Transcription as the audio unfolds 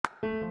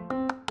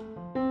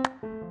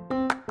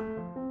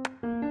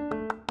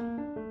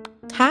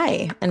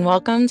Hi, and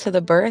welcome to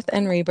the Birth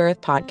and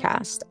Rebirth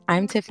podcast.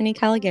 I'm Tiffany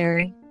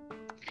Caligari.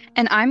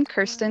 And I'm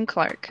Kirsten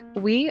Clark.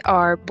 We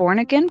are born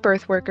again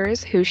birth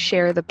workers who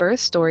share the birth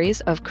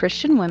stories of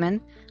Christian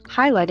women,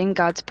 highlighting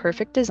God's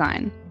perfect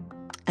design.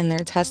 And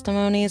their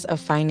testimonies of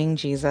finding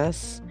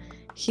Jesus.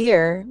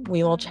 Here,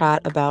 we will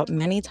chat about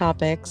many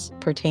topics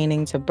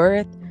pertaining to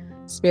birth,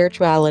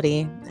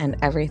 spirituality, and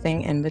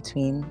everything in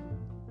between.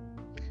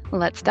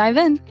 Let's dive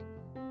in.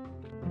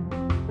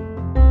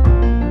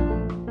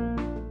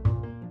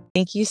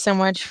 Thank you so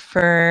much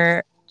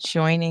for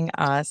joining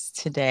us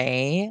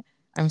today.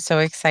 I'm so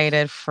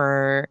excited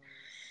for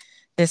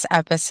this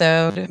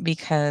episode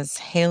because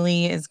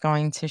Haylie is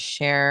going to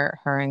share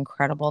her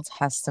incredible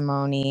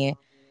testimony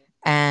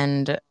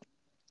and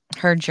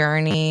her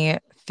journey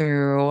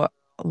through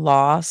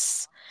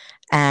loss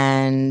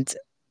and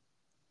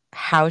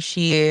how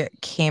she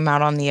came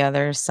out on the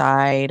other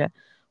side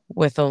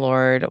with the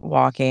Lord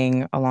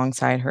walking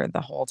alongside her the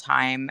whole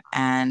time.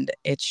 And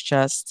it's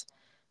just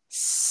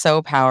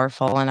so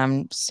powerful. And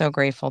I'm so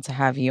grateful to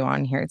have you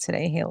on here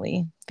today,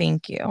 Haylie.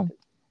 Thank you.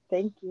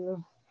 Thank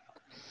you.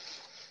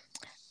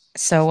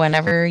 So,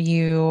 whenever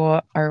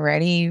you are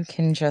ready, you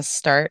can just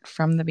start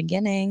from the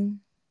beginning.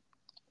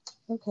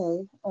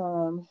 Okay.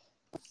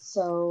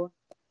 So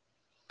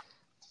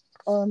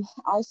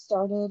I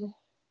started.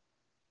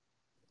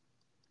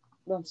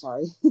 I'm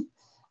sorry.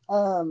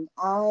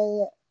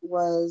 I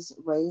was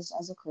raised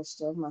as a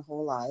Christian my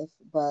whole life,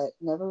 but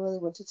never really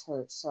went to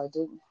church, so I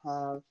didn't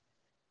have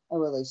a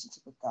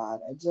relationship with God.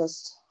 I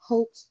just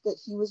hoped that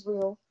He was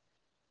real.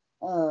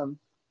 Um,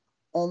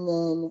 and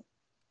then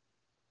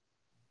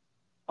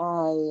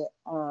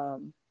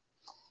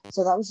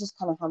so that was just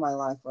kind of how my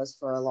life was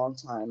for a long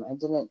time. I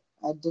didn't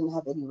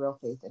have any real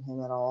faith in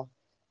Him at all.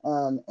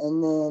 And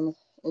then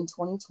in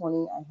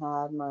 2020, I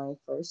had my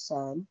first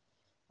son.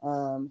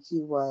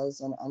 He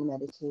was an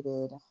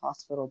unmedicated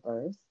hospital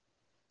birth.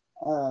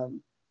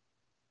 Um,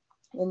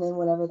 and then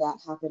whenever that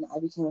happened, I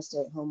became a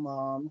stay-at-home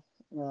mom.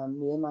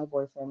 Me and my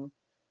boyfriend,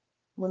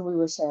 when we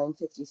were sharing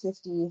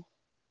 50-50,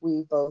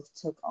 we both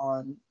took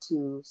on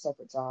two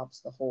separate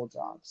jobs, the whole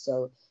job.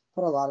 So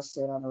put a lot of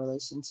strain on the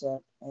relationship.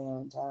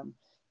 And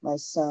my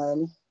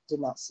son did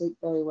not sleep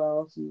very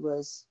well. He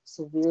was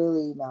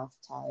severely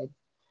mouth-tied,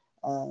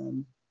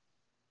 um,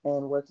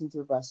 and working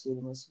through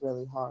breastfeeding was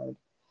really hard.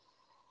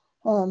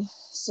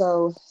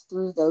 So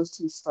through those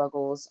two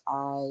struggles,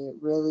 I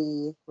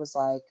really was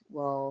like,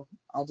 well,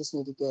 I just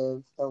need to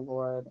give the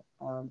Lord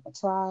a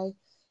try.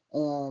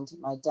 And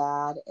my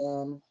dad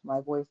and my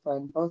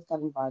boyfriend both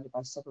got invited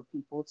by separate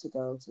people to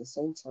go to the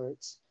same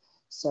church.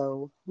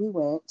 So we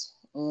went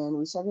and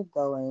we started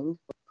going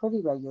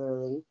pretty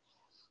regularly.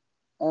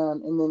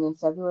 And then in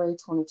February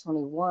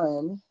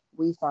 2021,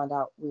 we found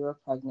out we were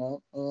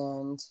pregnant.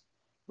 And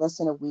less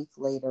than a week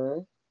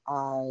later,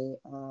 I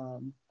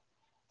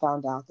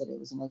found out that it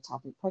was an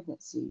ectopic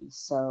pregnancy.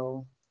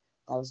 So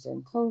that was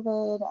during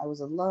COVID. I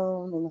was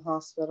alone in the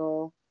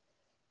hospital.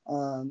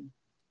 Um,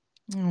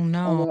 Oh, I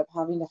no. ended up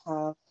having to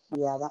have,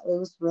 yeah, that it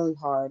was really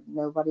hard.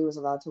 Nobody was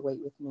allowed to wait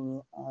with me.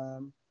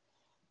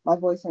 My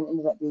boyfriend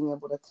ended up being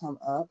able to come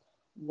up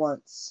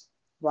once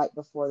right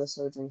before the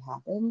surgery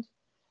happened.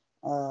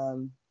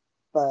 Um,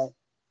 but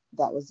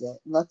that was it.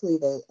 Luckily,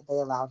 they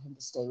allowed him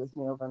to stay with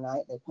me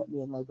overnight. They put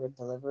me in labor and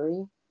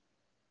delivery,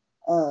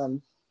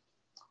 um,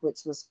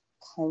 which was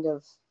kind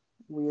of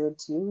weird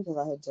too because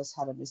I had just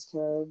had a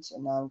miscarriage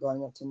and now I'm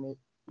going up to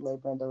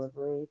labor and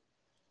delivery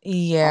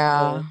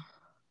Yeah. after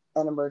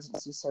an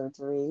emergency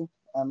surgery,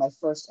 my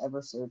first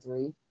ever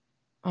surgery.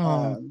 Oh,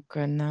 Um,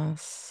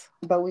 goodness.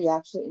 but we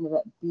actually ended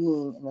up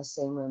being in the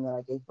same room that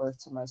I gave birth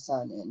to my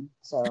son in.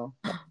 So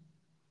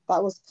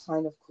that was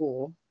kind of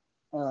cool.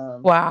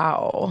 Um,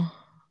 Wow.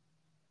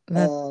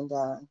 That.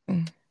 and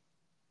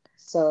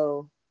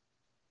so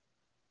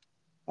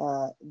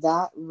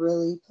that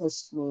really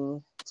pushed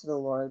me to the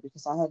Lord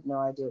because I had no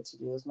idea what to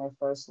do. It was my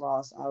first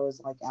loss. I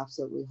was like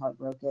absolutely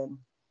heartbroken.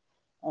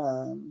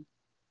 Um,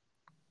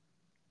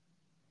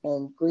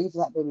 and grieved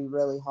that baby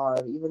really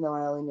hard, even though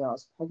I only knew I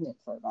was pregnant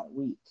for about a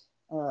week.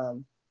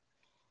 Um,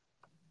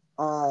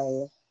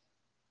 I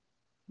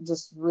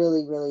just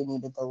really, really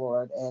needed the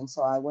Lord. And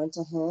so I went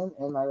to Him,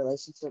 and my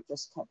relationship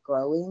just kept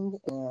growing.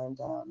 And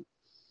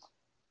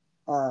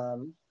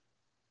um,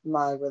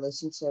 my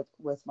relationship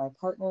with my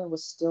partner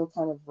was still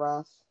kind of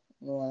rough.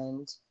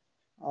 And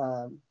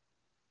um,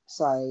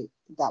 so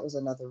that was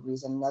another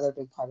reason, another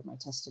big part of my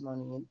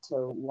testimony to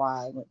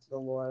why I went to the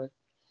Lord.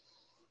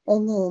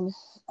 And then,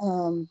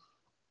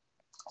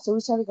 so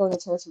we started going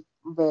to church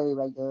very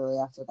regularly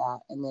after that.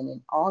 And then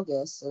in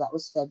August, so that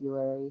was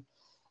February,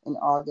 in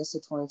August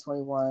of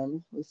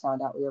 2021, we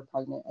found out we were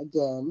pregnant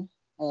again.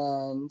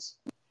 And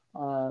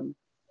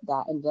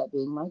that ended up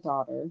being my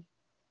daughter.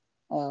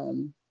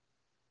 Um,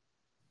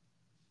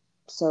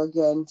 so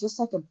again, just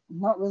like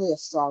not really a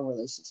strong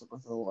relationship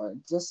with the Lord,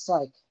 just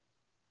like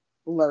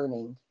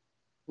learning,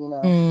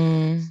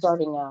 Mm.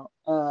 starting out.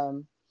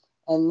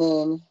 And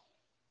then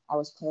I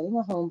was planning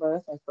a home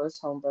birth, my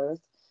first home birth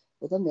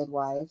with a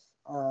midwife,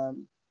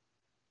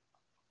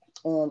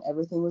 and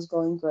everything was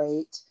going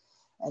great.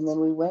 And then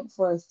we went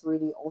for a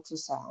 3D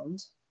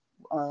ultrasound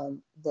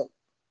that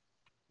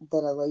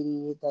a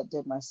lady that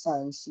did my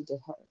son, she did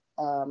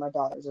her my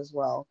daughter's as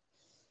well,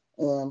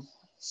 and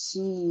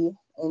she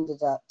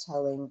ended up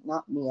telling,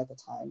 not me at the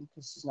time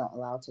because she's not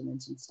allowed to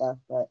mention stuff,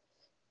 but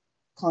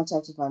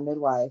contacted my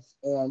midwife,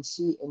 and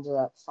she ended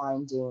up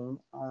finding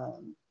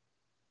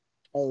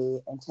a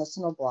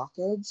intestinal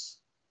blockage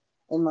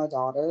in my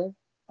daughter.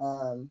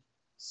 Um,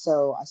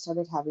 so I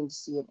started having to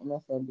see an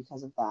MFM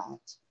because of that.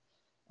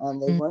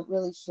 They Mm. weren't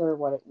really sure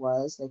what it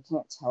was. They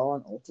can't tell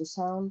on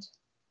ultrasound.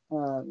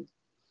 Um,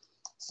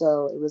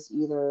 so it was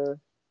either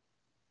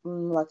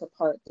like a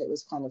part that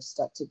was kind of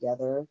stuck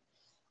together,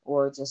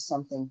 or just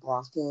something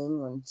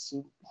blocking when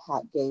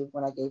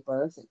I gave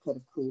birth. It could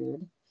have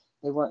cleared.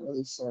 They weren't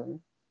really sure.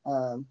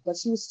 But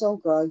she was still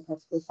growing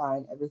perfectly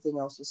fine. Everything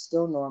else was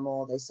still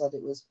normal. They said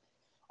it was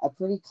a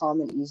pretty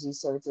common, easy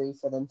surgery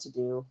for them to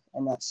do,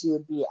 and that she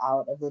would be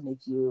out of the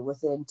NICU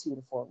within 2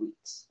 to 4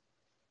 weeks,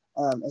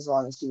 as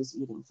long as she was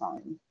eating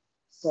fine.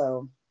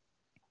 So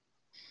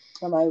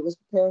I was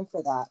preparing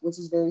for that, which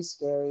is very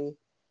scary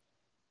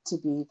to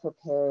be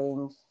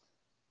preparing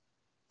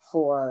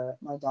for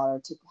my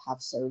daughter to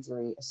have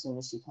surgery as soon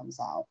as she comes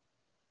out,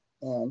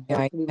 and Yeah,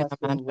 her I pretty can much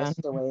being imagine.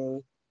 whisked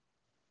away,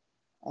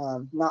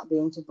 not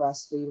being to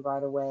breastfeed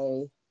right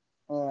away.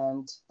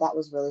 And that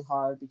was really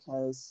hard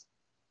because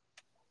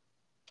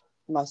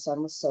my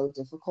son was so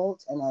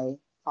difficult, and I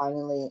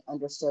finally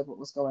understood what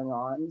was going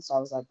on. So I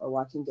was like, oh,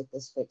 I can get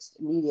this fixed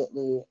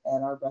immediately,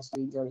 and our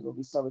breastfeeding journey will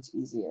be so much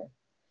easier.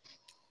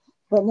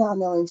 But now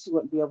knowing she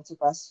wouldn't be able to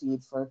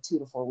breastfeed for 2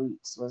 to 4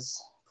 weeks was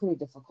pretty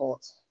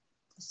difficult.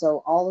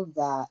 So all of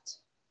that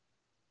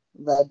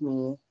led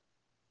me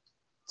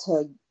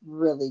to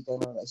really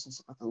gain a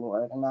relationship with the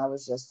Lord. And I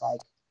was just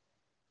like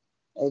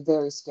a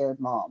very scared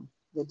mom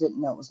that didn't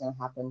know what was going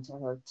to happen to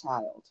her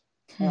child.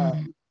 Hmm.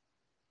 Um,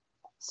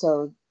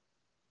 so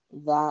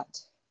that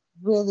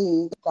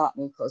really got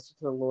me closer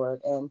to the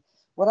Lord. And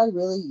what I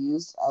really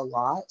used a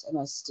lot, and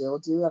I still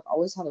do, I've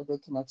always had a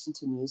big connection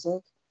to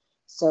music.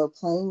 So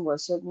playing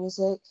worship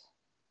music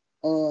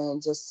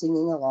and just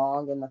singing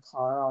along in the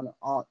car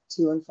on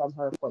to and from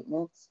her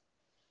appointments,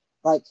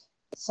 like,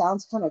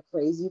 sounds kind of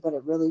crazy, but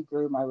it really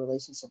grew my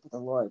relationship with the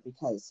Lord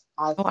because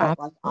I Oh, felt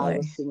like I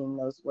was absolutely. singing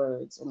those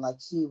words and like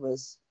He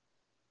was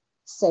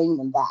saying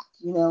them back,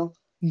 you know? Um,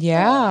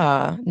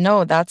 Yeah.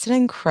 No, that's an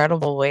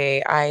incredible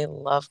way. I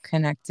love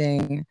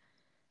connecting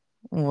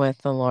with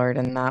the Lord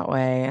in that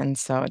way. And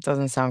so it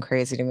doesn't sound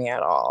crazy to me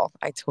at all.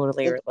 I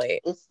totally it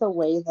relate. it's the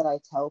way that I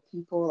tell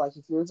people, like,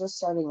 if you're just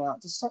starting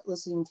out, just start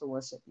listening to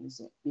worship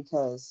music,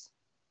 because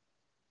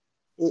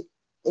it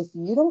if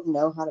you don't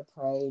know how to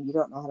pray and you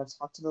don't know how to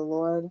talk to the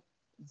Lord,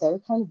 they're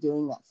kind of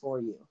doing that for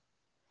you.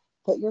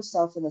 Put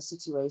yourself in the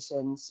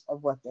situations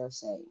of what they're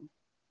saying.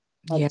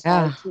 Like,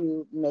 try Yeah.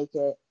 to make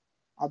it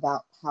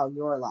about how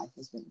your life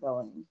has been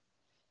going.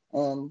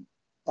 And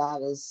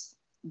that is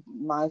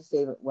my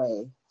favorite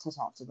way to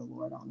talk to the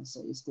Lord,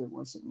 honestly, is through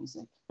worship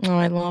music. Oh,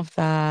 I love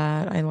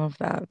that. I love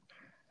that.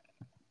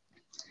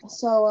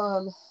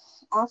 So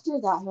after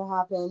that had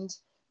happened,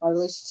 my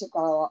relationship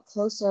got a lot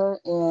closer,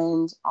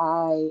 and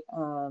I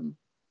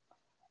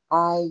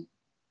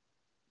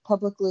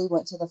publicly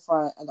went to the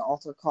front of the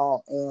altar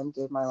call and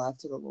gave my life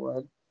to the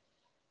Lord,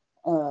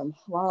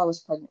 while I was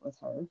pregnant with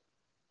her.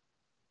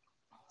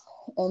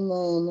 And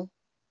then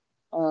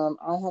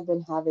I had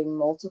been having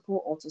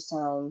multiple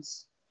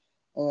ultrasounds,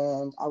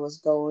 and I was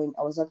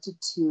up to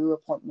 2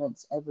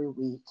 appointments every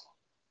week.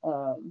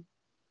 Um,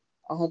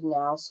 I had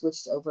now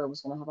switched over,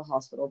 was going to have a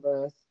hospital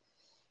birth,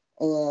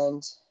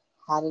 and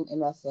had an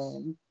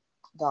MFM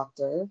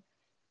doctor.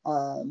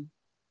 Um,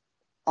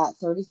 at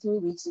 33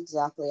 weeks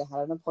exactly, I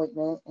had an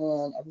appointment,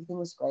 and everything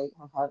was great.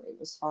 Her heart rate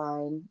was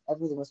fine.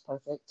 Everything was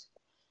perfect.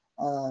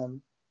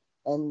 Um,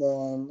 and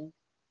then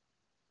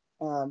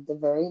the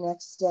very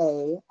next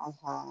day, I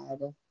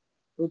had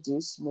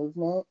reduced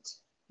movement,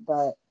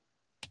 but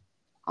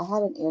I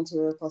had an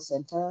anterior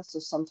placenta, so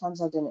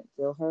sometimes I didn't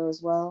feel her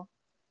as well.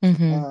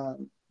 Hmm.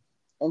 Um,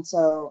 and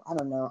so I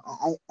don't know.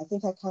 I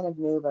think I kind of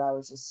knew, but I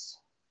was just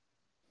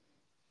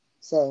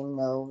saying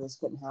no, this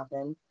couldn't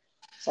happen.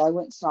 So I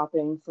went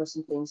shopping for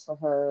some things for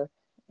her,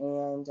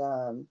 and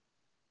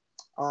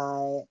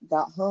I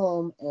got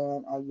home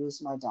and I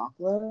used my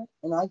Doppler,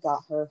 and I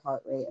got her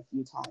heart rate a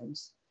few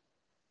times,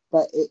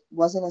 but it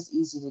wasn't as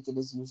easy to get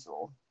as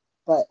usual.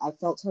 But I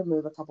felt her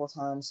move a couple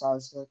times, so I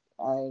was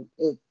like,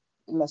 it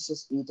must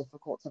just be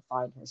difficult to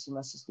find her. She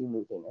must just be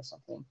moving or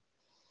something.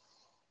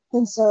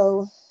 And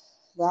so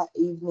that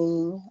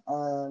evening,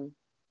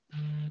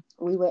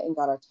 we went and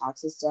got our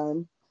taxes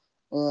done,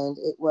 and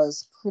it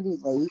was pretty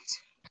late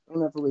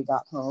whenever we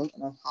got home,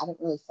 and I hadn't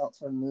really felt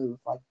her move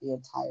like the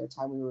entire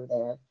time we were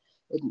there.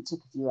 It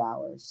took a few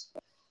hours.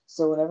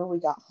 So whenever we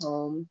got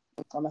home,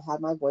 I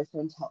had my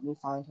boyfriend help me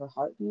find her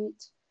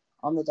heartbeat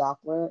on the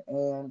Doppler,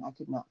 and I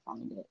could not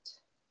find it.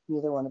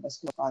 Neither one of us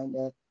could find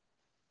it.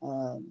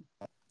 Um,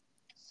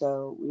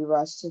 So we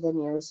rushed to the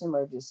nearest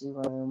emergency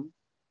room.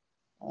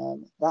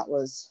 That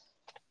was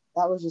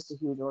just a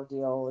huge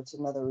ordeal. It's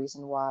another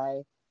reason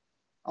why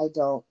I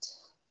don't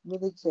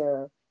really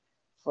care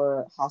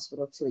for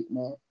hospital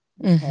treatment,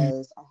 Hmm.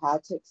 because I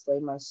had to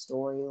explain my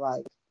story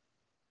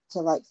to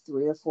like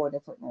three or four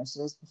different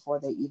nurses before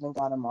they even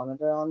got a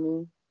monitor on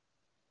me.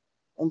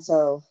 And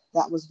so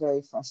that was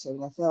very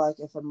frustrating. I feel like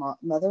if a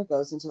mother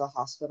goes into the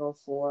hospital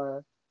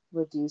for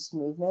reduced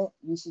movement,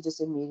 you should just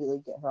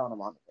immediately get her on a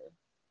monitor.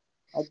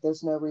 Like,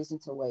 there's no reason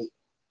to wait.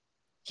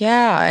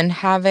 Yeah, and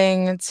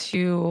having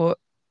to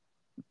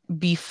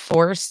be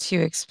forced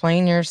to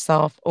explain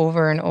yourself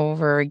over and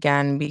over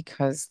again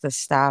because the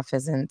staff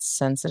isn't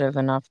sensitive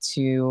enough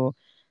to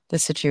the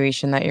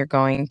situation that you're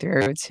going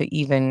through to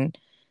even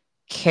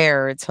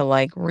care to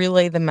like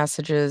relay the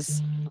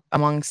messages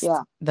amongst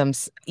Yeah,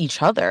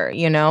 each other,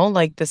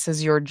 like this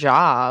is your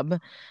job.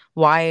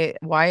 Why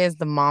is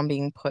the mom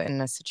being put in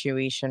a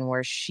situation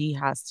where she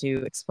has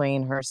to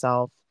explain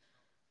herself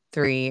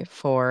 3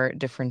 4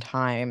 different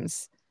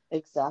times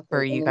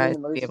for exactly. you And in an guys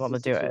to be able emergency to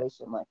do it?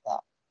 situation like that,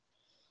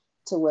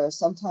 to where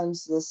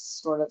sometimes this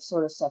sort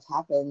of stuff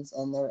happens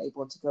and they're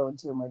able to go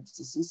into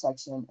emergency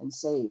C-section and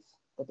save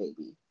the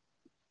baby.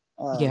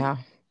 Um, Yeah,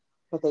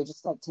 but they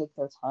just like take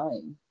their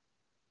time.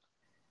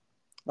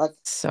 Like,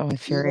 so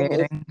even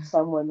if infuriating.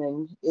 some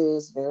women, it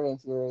is very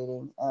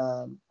infuriating.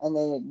 And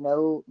they had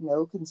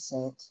no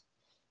consent.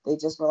 They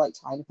just were like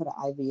trying to put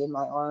an IV in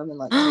my arm and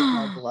like take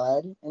my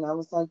blood, and I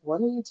was like,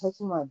 "What are you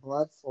taking my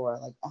blood for?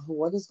 Like,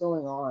 what is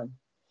going on?"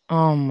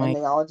 Oh And my,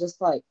 they all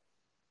just like,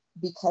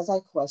 because I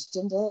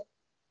questioned it,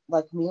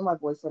 like me and my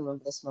boyfriend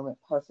remember this moment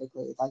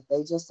perfectly. Like,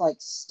 they just like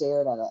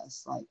stared at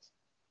us, like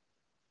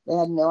they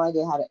had no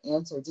idea how to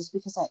answer just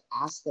because I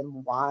asked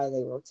them why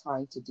they were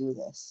trying to do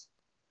this.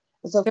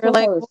 And so of they're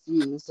course I like,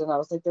 refused, and I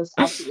was like, "There's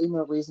absolutely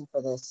no reason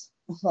for this."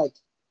 Like,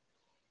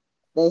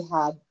 they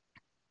had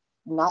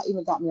not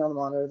even got me on the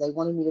monitor. They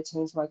wanted me to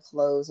change my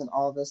clothes and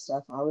all this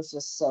stuff. I was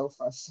just so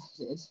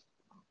frustrated.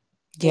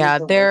 It was yeah,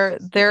 the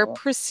worst their experience.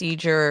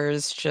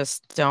 procedures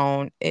just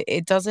don't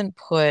it doesn't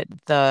put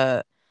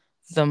the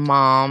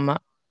mom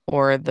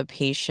or the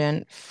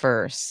patient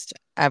first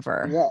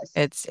ever. Yes,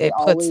 it It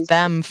puts always puts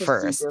them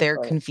first. procedure Their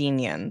first.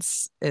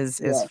 convenience is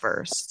Yes,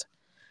 first.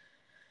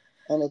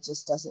 and it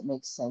just doesn't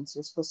make sense.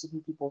 You're supposed to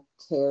be people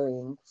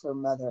caring for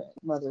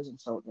mothers and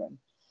children.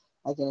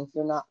 Again, if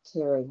you're not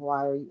caring,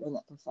 why are you in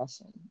that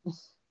profession?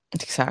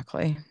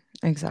 Exactly.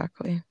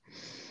 Exactly.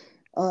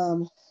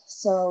 Um,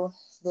 so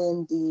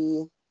then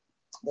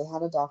they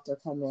had a doctor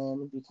come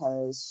in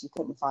because she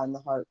couldn't find the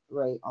heart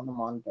rate on the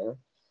monitor.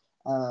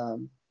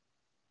 Um,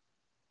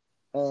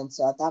 and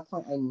so at that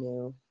point I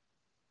knew,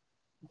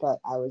 but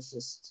I was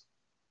just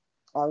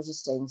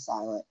staying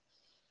silent.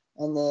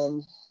 And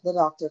then the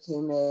doctor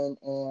came in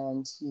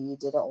and he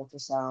did an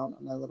ultrasound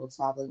on a little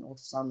traveling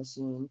ultrasound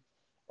machine,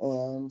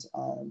 and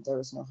there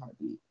was no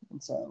heartbeat.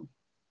 And so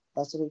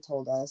that's what he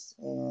told us.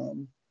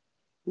 And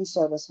he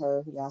showed us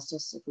her. He asked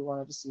us if we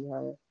wanted to see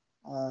her.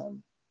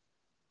 Um,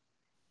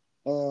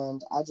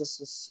 and I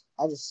just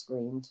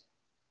screamed.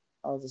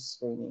 I was just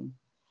screaming.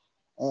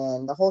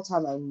 And the whole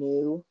time I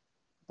knew,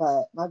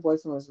 but my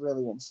boyfriend was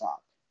really in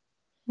shock,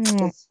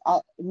 Mm, because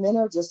men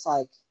are just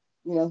like,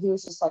 he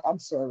was just like, "I'm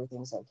sure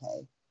everything's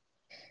okay."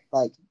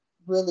 Like,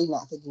 really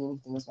not thinking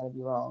anything was going to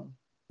be wrong.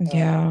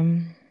 yeah.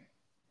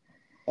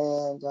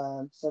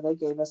 So they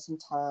gave us some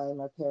time.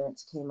 My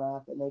parents came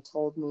up and they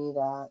told me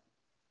that.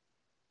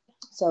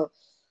 So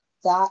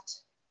that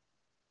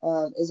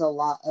is a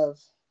lot of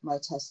my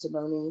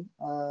testimony.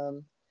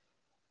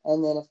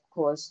 And then, of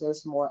course,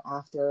 there's more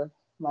after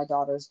my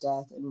daughter's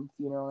death and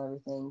funeral and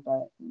everything.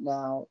 But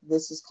now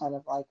this is kind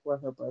of like where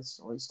her birth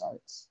story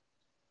starts.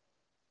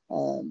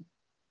 Um,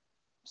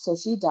 so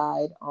she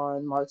died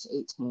on March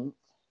 18th.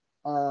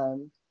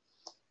 Um,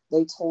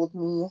 They told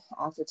me,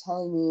 after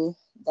telling me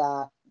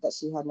that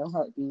she had no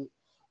heartbeat,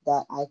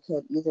 that I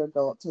could either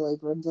go up to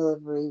labor and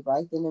delivery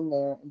right then and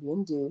there and be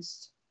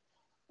induced,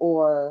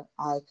 or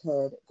I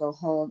could go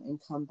home and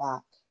come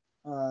back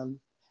um,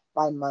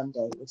 by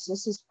Monday, which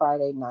this is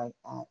Friday night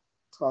at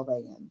 12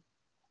 a.m.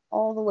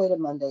 All the way to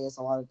Monday is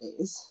a lot of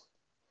days.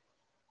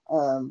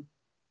 Um,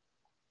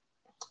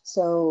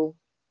 so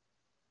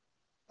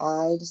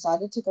I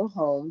decided to go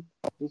home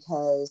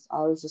because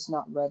I was just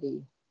not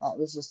ready. That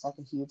was just like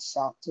a huge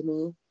shock to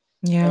me,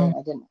 Yeah.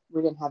 and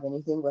we didn't have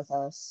anything with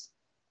us.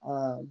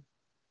 Um,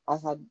 I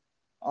had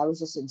I was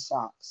just in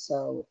shock.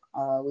 So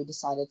we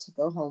decided to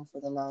go home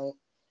for the night.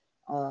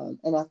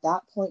 And at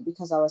that point,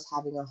 because I was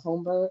having a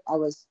home birth, I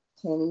was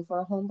planning for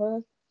a home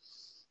birth,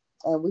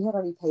 and we had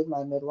already paid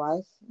my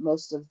midwife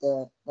most of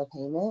the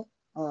payment.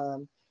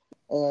 Um,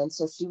 and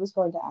so she was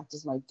going to act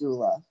as my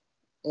doula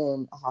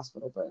in a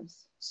hospital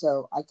birth.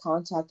 So I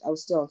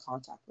was still in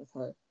contact with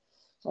her.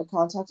 So I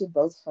contacted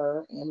both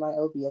her and my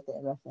OB at the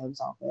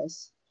MFM's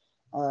office.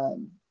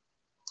 Um,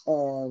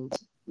 and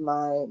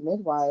my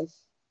midwife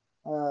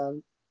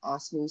um,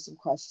 asked me some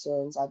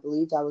questions. I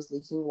believed I was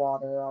leaking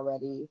water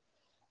already,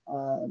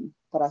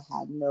 but I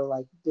had no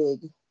like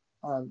big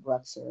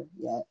rupture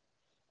yet.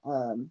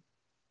 Um,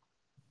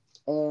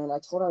 And I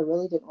told her I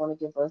really didn't want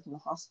to give birth in the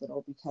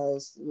hospital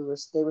because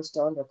they were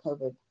still under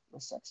COVID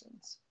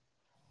restrictions.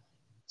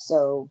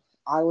 So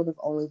I would have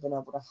only been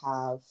able to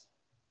have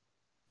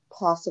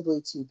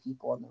possibly two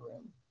people in the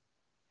room.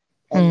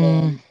 And Hmm.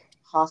 then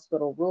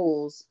hospital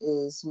rules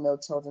is no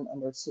children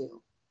under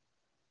two.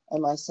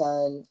 And my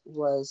son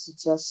was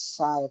just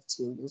shy of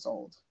 2 years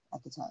old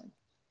at the time.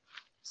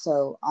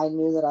 So I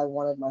knew that I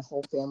wanted my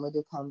whole family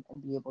to come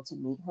and be able to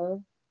meet her.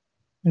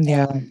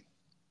 Yeah. Um,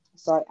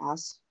 so I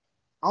asked,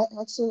 I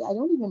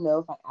don't even know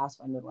if I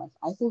asked my midwife.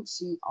 I think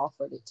she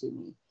offered it to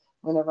me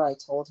whenever I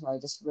told her I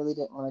just really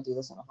didn't want to do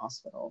this in a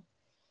hospital.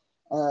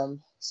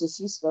 So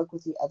she spoke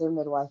with the other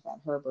midwife at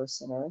her birth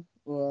center,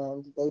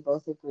 and they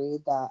both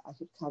agreed that I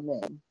could come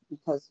in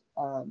because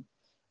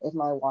if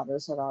my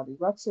waters had already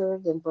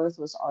ruptured, then birth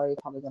was already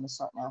probably going to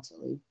start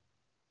naturally.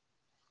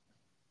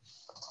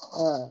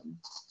 Um,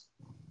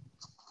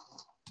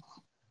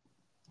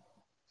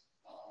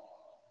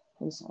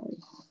 I'm sorry.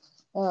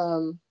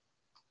 Um,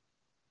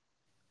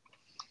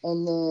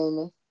 and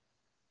then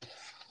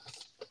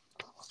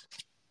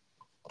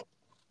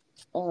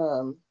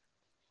um,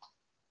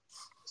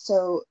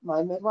 so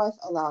my midwife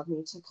allowed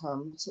me to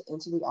come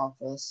into the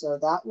office. So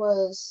that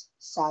was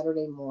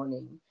Saturday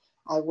morning.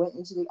 I went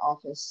into the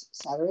office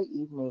Saturday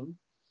evening,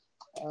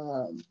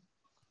 um,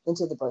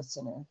 into the birth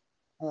center,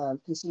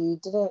 because we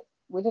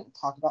didn't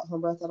talk about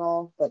home birth at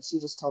all, but she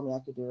just told me I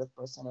could do it with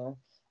birth center.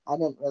 I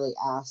didn't really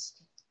ask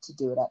to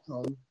do it at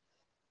home.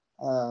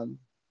 Um,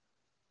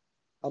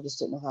 I just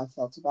didn't know how I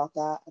felt about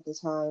that at the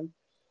time.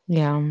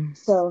 Yeah.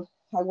 So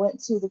I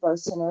went to the birth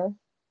center,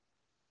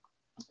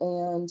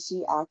 and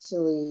she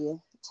actually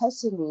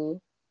tested me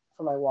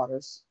for my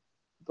waters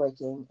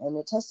breaking, and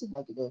it tested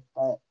negative,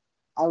 but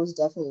I was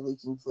definitely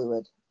leaking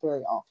fluid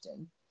very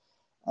often.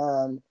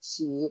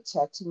 She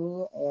checked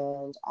me,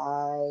 and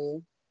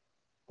I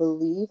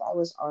believe I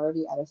was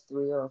already at a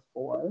 3 or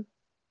 4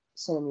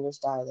 centimeters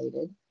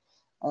dilated,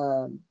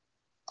 um,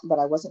 but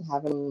I wasn't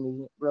having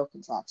any real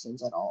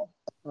contractions at all.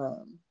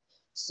 Um,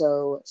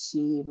 so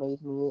she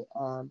made me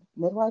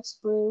midwife's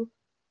brew,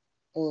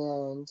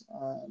 and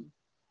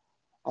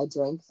I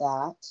drank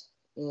that,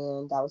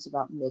 and that was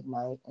about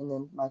midnight. And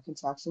then my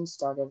contractions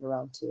started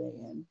around 2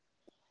 a.m.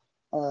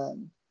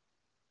 Um,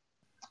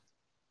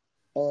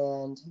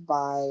 and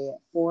by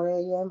 4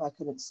 a.m., I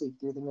couldn't sleep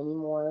through them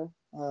anymore.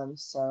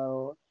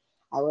 So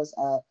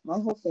my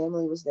whole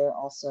family was there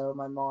also.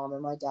 My mom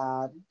and my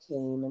dad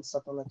came and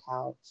slept on the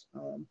couch.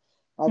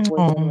 My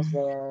boyfriend Oh. was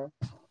there.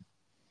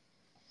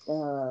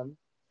 Um,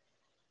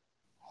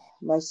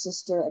 my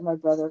sister and my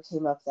brother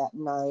came up that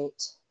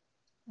night,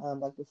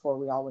 like before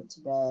we all went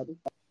to bed.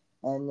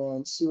 And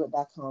then she went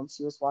back home.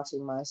 She was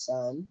watching my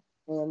son.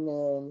 And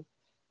then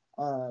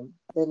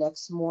the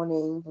next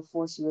morning,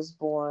 before she was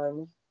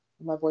born,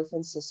 my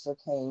boyfriend's sister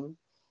came,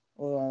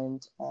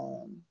 and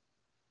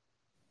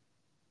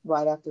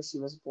right after she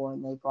was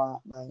born, they brought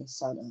my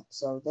son up.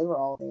 So they were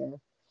all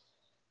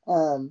there.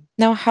 Um,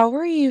 Now, how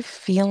are you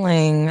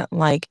feeling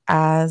like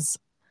as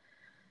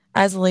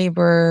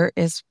labor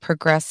is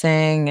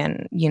progressing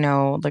and,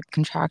 the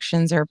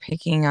contractions are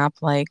picking up,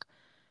 like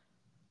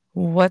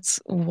what's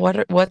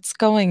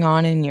going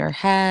on in your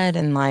head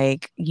and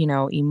like,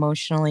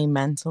 emotionally,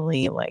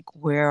 mentally, like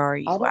where are I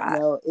you don't at?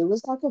 know. It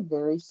was like a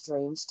very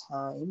strange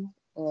time.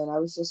 And I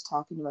was just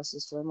talking to my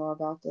sister in law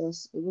about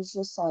this. It was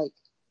just like,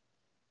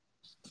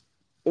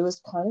 it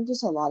was kind of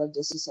just a lot of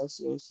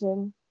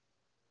disassociation.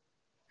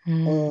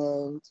 Mm,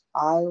 And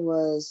I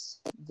was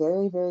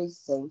very, very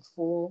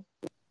thankful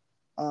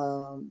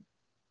um,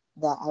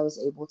 that I was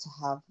able to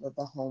have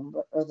the home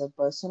or the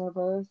birth center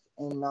birth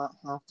and not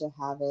have to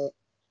have it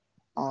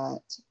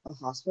at a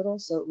hospital.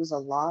 So it was a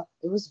lot.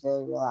 It was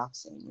very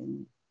relaxing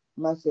and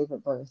my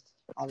favorite birth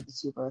out of the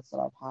two births that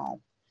I've had.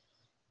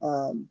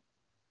 Um,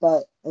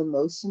 but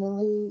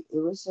emotionally, it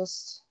was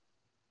just,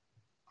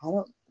 I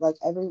don't like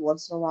every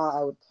once in a while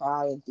I would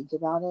cry and think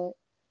about it.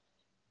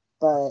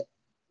 But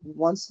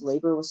once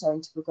labor was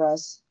starting to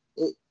progress,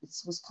 it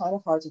was kind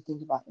of hard to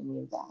think about any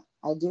of that.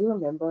 I do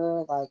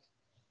remember like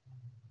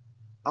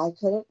I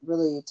couldn't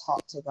really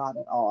talk to God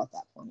at all at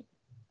that point.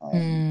 Um,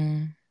 mm.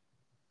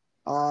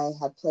 I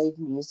had played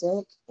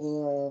music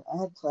and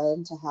I had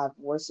planned to have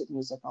worship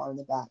music on in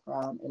the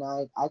background, and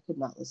I could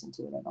not listen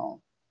to it at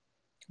all.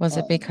 Was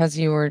it Um, because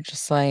you were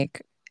just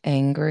like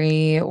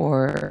angry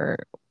or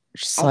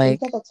just I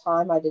think like, at the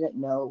time I didn't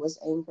know it was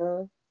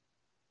anger,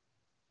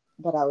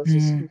 but I was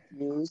just mm,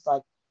 confused.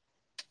 Like,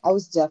 I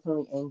was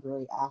definitely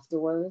angry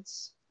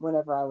afterwards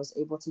whenever I was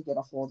able to get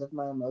a hold of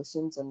my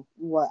emotions and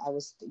what I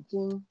was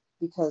thinking,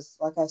 because,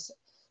 like I said,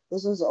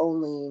 this was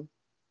only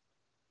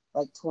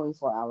like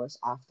 24 hours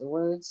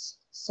afterwards.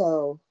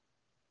 So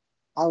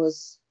I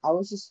was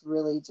just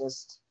really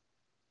just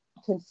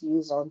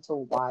confused on to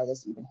why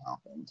this even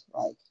happened.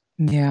 Like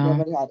yeah,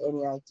 nobody had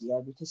any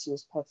idea because she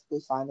was perfectly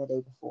fine the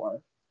day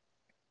before.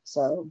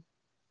 So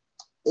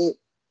it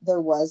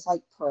there was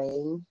like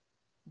praying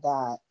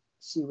that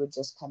she would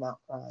just come out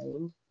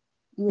crying,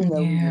 even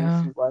though we knew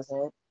yeah, she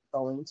wasn't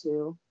going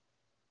to.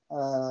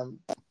 Um,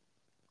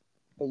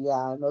 But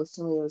yeah,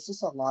 emotionally, it was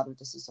just a lot of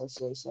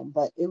disassociation.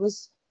 But it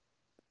was,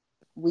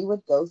 we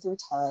would go through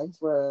times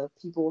where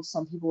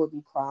some people would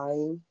be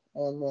crying,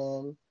 and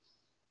then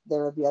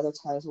there would be other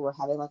times where we're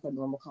having like a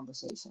normal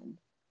conversation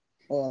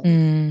and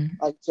Mm,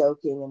 like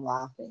joking and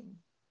laughing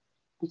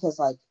because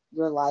like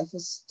your life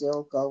is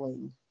still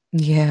going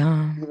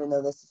yeah. even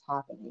though this is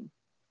happening.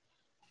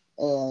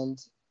 And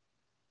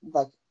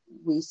like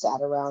we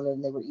sat around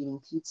and they were eating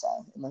pizza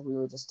and like we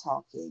were just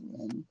talking,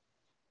 and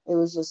it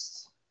was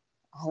just,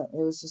 it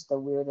was just the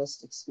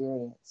weirdest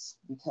experience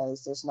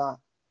because there's not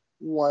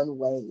one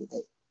way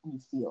that you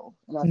feel,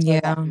 and I've heard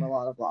that Yeah. from a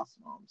lot of lost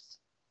moms.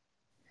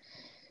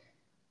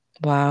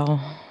 Wow.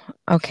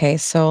 Okay,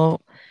 so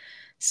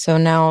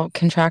now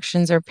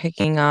contractions are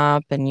picking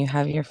up and you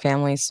have your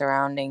family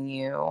surrounding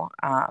you.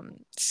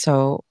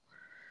 So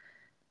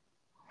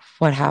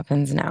what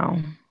happens now?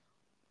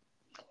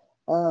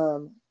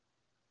 um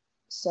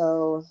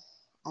so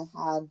I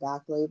had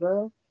back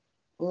labor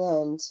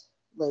and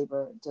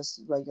labor,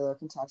 just regular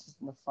contractions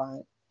in the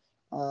front.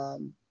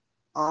 um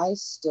I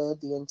stood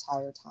the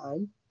entire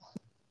time.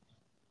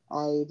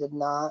 I did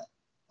not.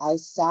 I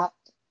sat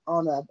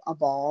on a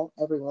ball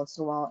every once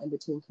in a while in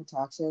between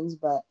contractions,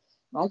 but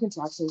my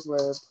contractions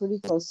were pretty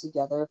close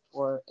together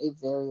for a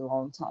very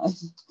long time,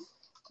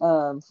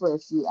 for a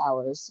few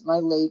hours. My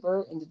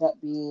labor ended up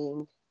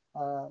being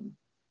um,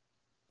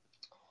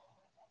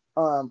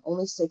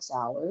 only 6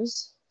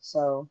 hours,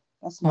 so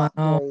that's not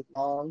Wow. very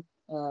long.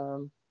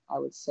 I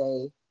would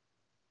say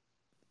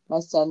my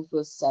son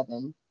was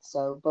 7,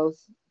 so both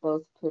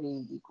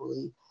pretty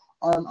equally.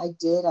 I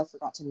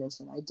forgot to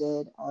mention, I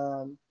did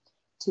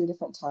 2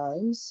 different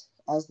times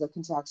as the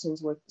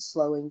contractions were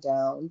slowing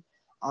down.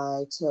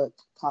 I took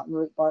cotton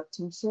root bark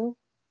tincture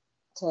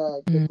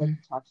to get the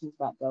Mm, contractions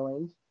back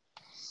going.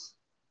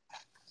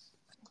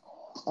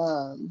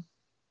 Um,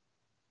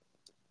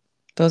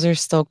 those are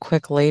still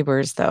quick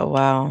labors though.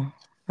 Wow.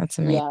 That's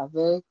amazing. yeah,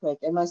 very quick.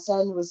 And my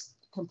son was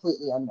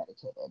completely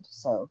unmedicated,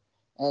 so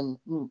and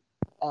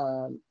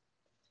um,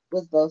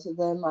 with both of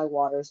them, my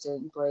waters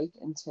didn't break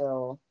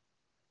until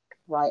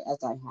right as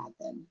I had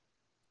them.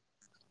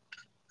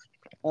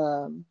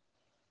 Um,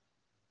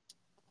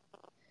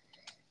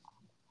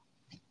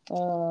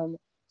 Um,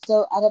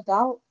 so at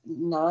about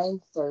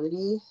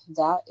 9:30,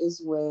 that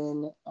is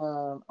when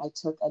I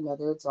took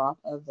another drop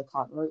of the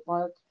cotton root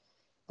bark.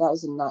 That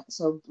was a night.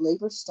 So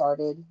labor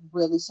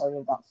really started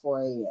about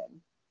 4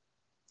 a.m.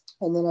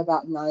 And then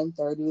about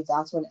 9:30,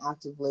 that's when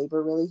active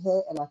labor really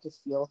hit, and I could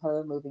feel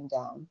her moving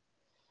down.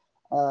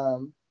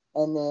 Um,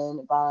 and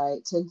then by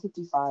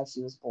 10:55,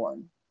 she was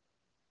born.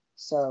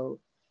 So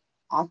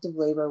active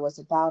labor was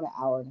about an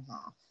hour and a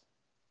half.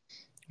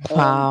 And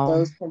Wow.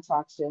 those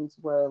contractions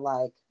were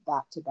like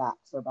back to back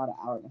for about an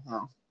hour and a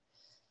half.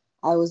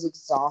 I was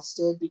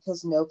exhausted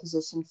because no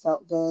position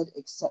felt good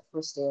except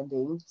for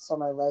standing, so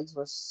my legs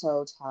were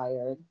so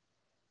tired.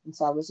 And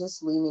so I was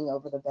just leaning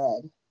over the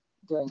bed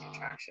during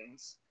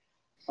contractions.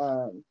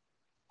 Um,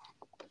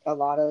 a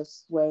lot of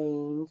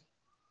swaying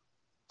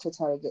to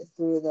try to get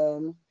through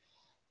them.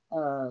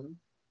 Um,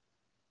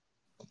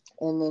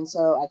 and then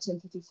so at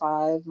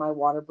 10:55, my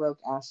water broke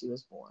as she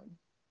was born.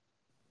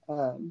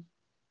 Um,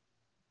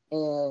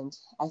 and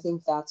I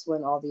think that's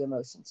when all the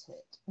emotions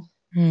hit.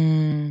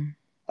 Mm,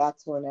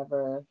 That's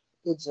whenever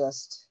it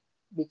just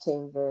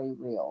became very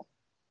real,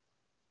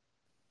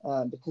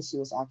 because she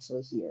was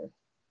actually here.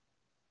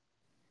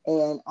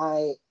 And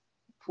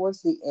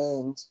towards the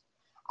end,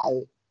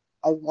 I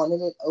I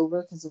wanted it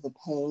over because of the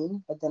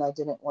pain, but then I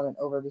didn't want it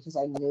over because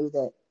I knew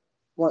that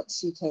once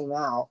she came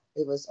out,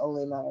 it was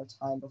only a matter of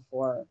time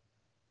before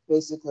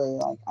basically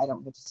like I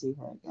don't get to see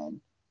her again.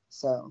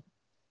 So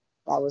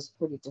that was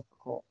pretty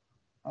difficult.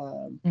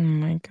 Um, oh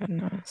my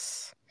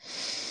goodness.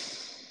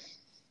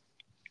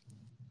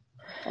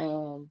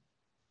 um,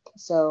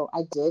 so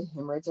I did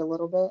hemorrhage a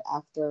little bit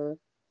after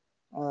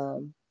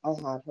I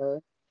had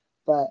her,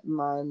 but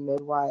my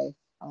midwife,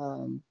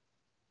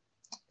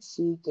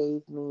 she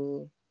gave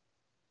me,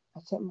 I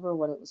can't remember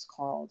what it was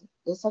called.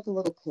 It's like a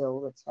little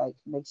pill that's like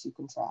makes you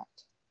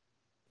contract.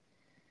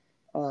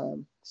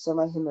 So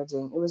my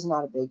hemorrhaging, it was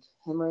not a big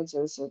hemorrhage.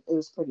 It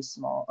was pretty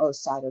small. Oh,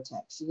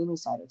 Cytotec. She gave me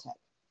Cytotec.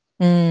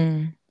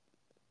 Mm,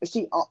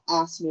 She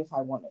asked me if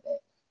I wanted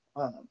it,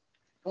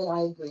 and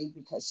I agreed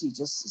because she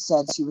just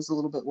said she was a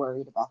little bit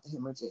worried about the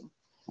hemorrhaging.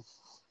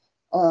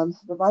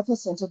 But my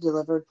placenta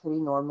delivered pretty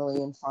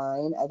normally and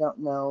fine. I don't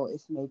know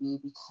if maybe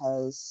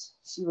because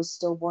she was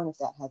stillborn, if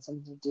that had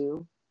something to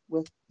do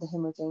with the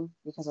hemorrhaging,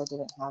 because I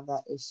didn't have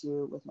that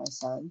issue with my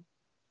son.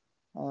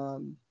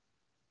 Um,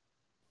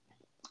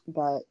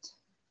 but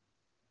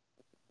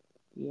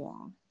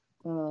yeah.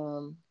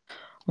 Um,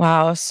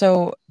 wow.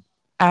 So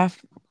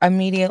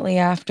immediately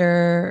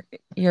after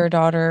your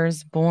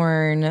daughter's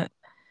born,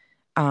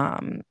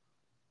 um,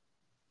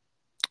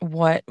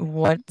 what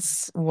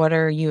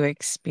are you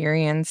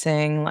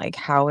experiencing? Like,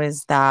 how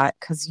is that?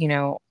 Because,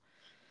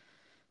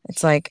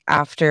 it's like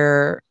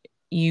after.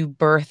 you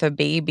birth a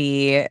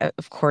baby,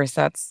 of course,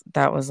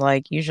 that was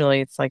like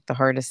usually it's like the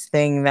hardest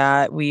thing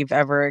that we've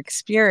ever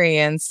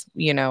experienced,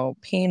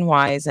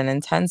 pain-wise and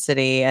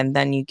intensity, and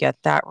then you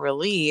get that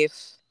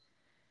relief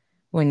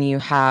when you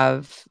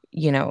have,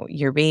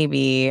 your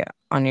baby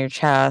on your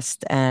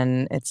chest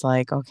and it's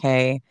like,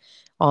 okay,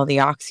 all the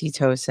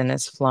oxytocin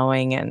is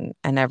flowing and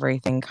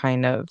everything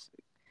kind of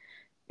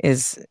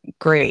is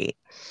great.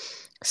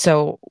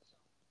 So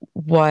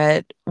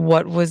what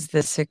was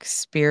this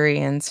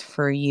experience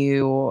for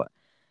you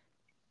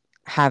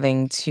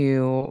having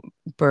to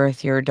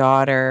birth your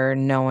daughter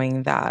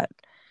knowing that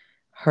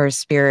her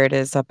spirit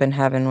is up in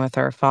heaven with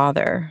her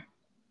father?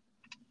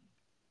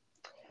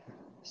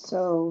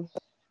 So,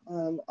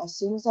 as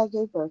soon as I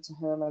gave birth to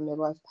her, my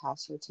midwife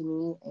passed her to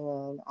me,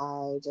 and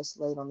I just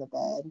laid on the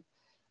bed.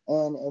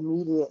 And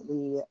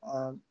immediately,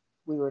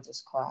 we were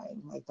just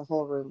crying. Like the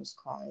whole room was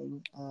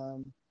crying.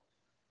 And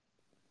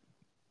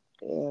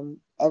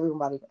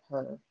everybody but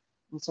her.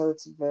 And so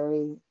it's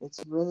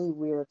really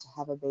weird to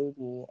have a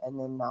baby and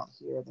then not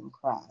hear them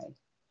cry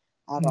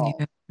at Yeah.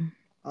 all.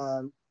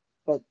 Um,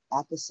 but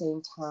at the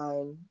same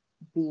time,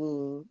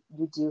 you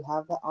do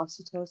have the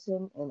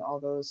oxytocin and all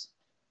those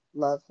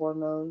love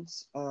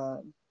hormones.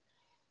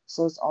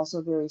 So it's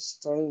also very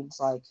strange.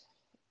 Like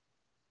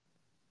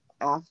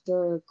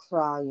after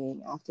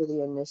crying, after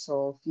the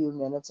initial few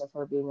minutes of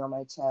her being on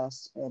my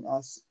chest and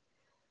us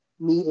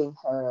meeting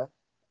her,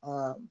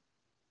 um,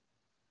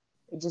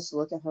 just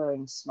look at her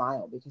and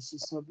smile because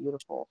she's so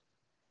beautiful.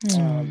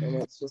 And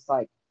Mm. it's just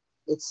like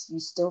you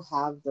still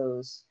have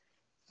those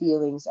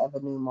feelings of a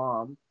new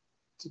mom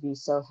to be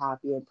so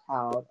happy and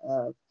proud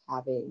of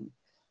having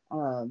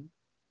um,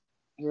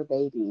 your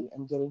baby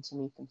and getting to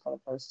meet them for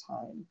the first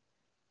time.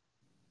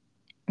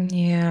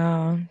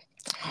 Yeah.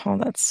 Oh,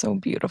 that's so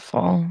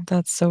beautiful.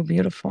 That's so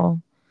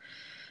beautiful.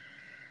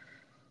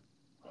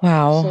 So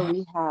Wow.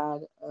 we had,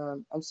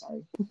 I'm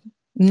sorry,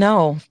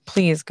 No,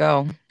 please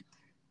go.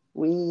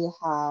 we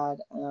had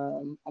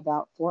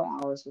about 4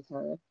 hours with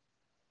her.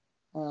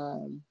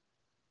 Um,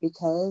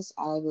 because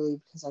I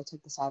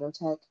took the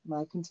cytotech,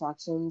 my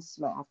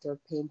after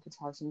pain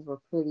contractions were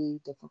pretty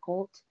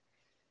difficult.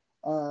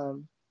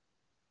 Um,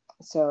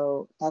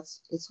 So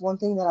it's one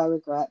thing that I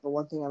regret, but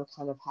one thing I'm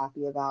kind of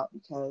happy about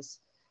because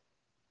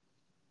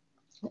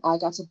I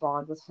got to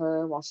bond with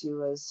her while she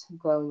was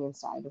growing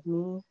inside of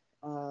me.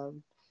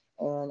 Um,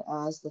 and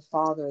as the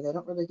father, they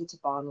don't really get to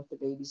bond with the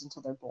babies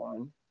until they're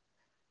born.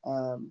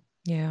 Um,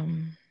 Yeah.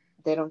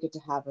 they don't get to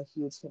have a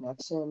huge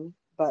connection.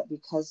 But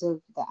because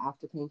of the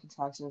after pain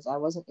contractions, I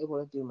wasn't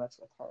able to do much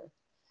with her.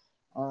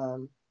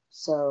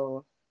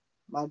 So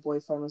my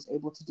boyfriend was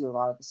able to do a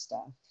lot of the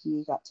stuff.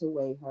 He got to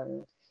weigh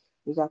her.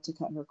 We got to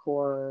cut her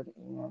cord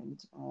and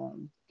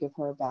give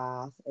her a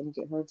bath and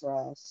get her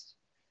dressed.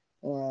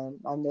 And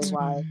my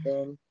midwife Mm.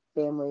 and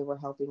family were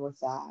helping with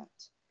that.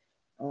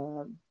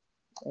 Um,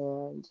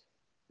 and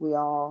we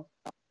all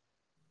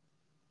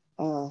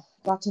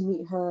got to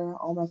meet her.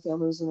 All my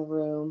family was in the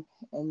room.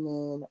 And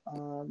then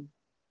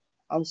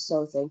I'm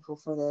so thankful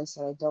for this.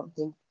 And I don't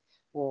think,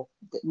 well,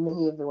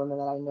 many of the women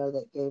that I know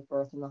that gave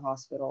birth in the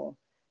hospital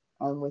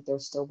with their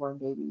stillborn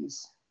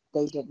babies,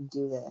 they didn't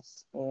do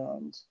this.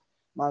 And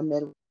my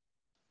midwife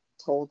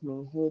told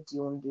me, hey, do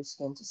you want to do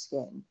skin to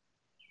skin?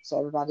 So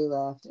everybody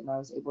left, and I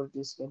was able to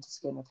do skin to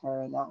skin with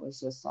her, and that was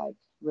just like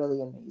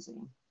really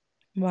amazing.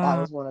 That Wow.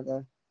 was one of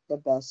the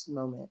best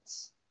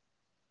moments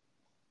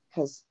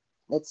because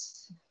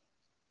it's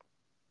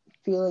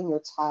feeling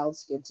your child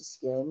skin to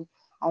skin.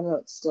 I don't know,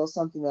 it's still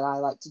something that I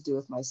like to do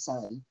with my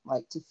son,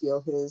 like to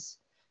feel his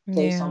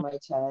face on Yeah. my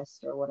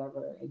chest or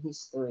whatever, and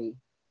he's 3.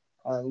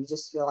 You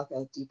just feel like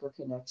a deeper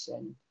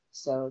connection.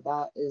 So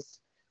that is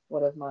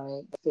one of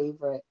my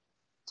favorite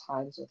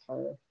times with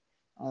her.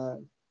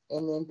 Um,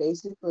 and then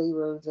basically,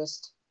 we're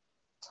just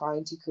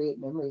trying to create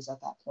memories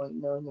at that point,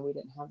 knowing that we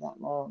didn't have that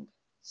long.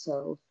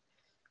 So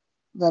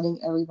letting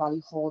everybody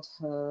hold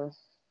her,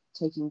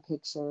 taking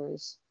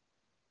pictures,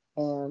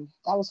 and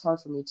that was hard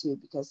for me too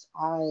because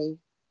I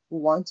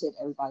wanted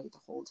everybody to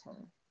hold her,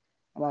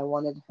 and I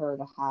wanted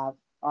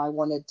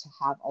to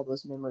have all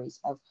those memories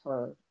of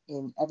her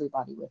and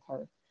everybody with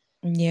her,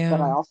 but Yeah.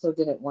 I Of also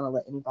didn't want to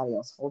let anybody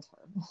else hold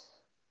her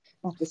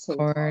at the same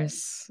time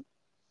course.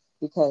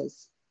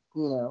 because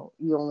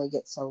you only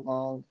get so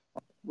long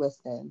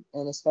with them,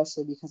 and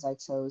especially because I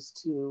chose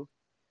to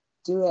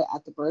do it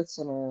at the birth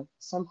center.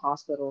 Some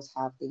hospitals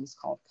have things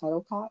called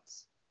cuddle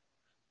cots,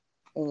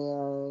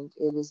 and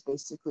it is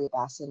basically a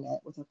bassinet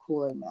with a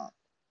cooling mat.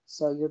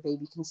 So your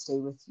baby can stay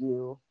with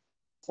you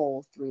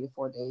full 3 to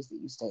 4 days that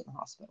you stay in the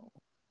hospital.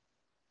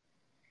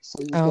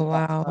 So you Oh, get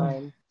that wow.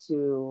 time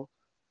to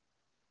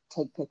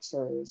take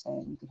pictures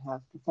and you can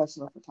have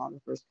professional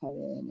photographers come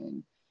in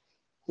and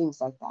things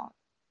like that.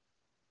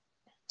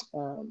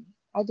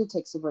 I did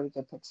take some really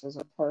good pictures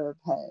of her,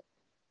 but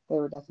they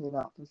were definitely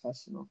not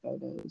professional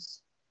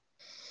photos.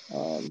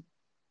 Um,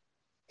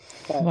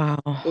 but Wow.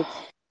 it's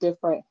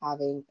different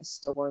having a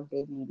stillborn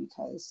baby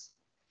because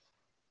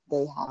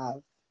they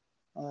have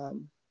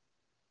um,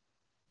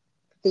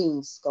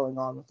 things going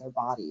on with their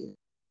body.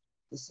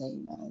 the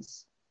same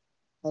as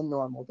a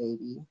normal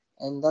baby.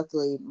 And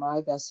luckily,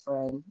 my best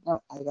friend,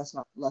 not, I guess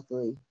not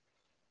luckily,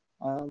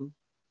 um,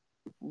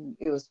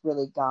 it was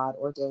really God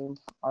ordained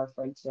our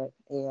friendship.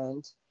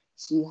 And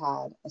she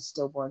had a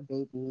stillborn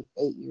baby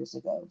 8 years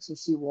ago. So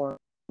she warned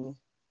me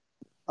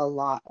a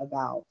lot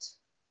about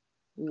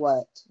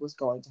what was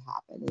going to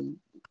happen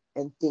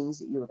and things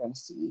that you were going to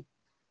see.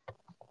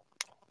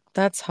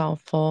 That's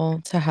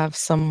helpful to have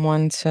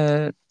someone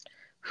to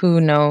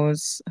who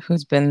knows,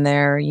 who's been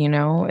there, you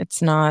know?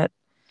 It's not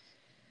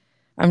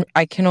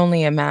I can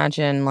only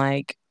imagine,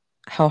 like,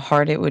 how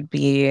hard it would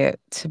be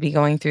to be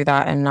going through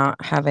that and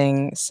not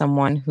having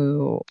someone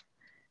who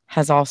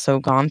has also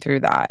gone through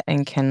that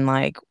and can,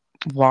 like,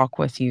 walk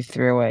with you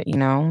through it, you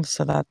know?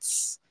 So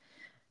that's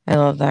I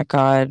love that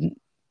God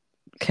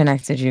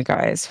connected you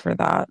guys for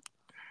that.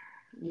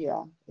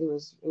 Yeah, it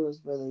was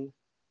really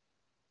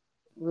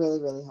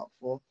really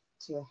helpful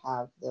to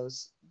have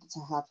those to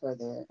have her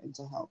there and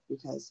to help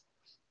because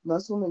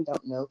most women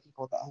don't know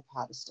people that have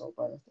had a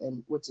stillbirth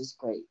and which is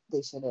great.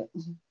 They shouldn't,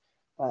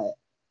 but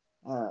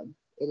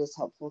it is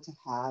helpful to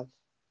have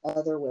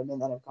other women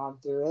that have gone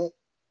through it.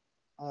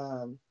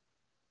 Um,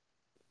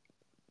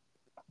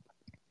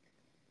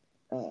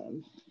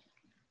 um,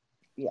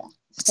 yeah,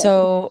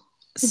 so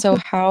So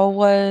how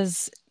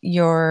was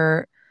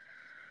your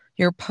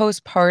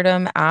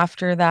postpartum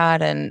after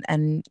that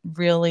and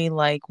really,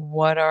 like,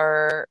 what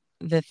are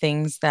the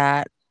things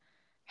that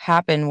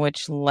happened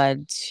which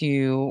led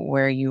to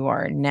where you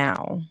are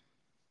now?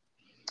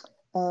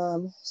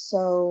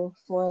 so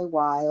for a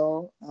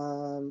while,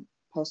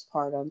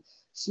 postpartum,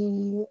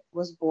 she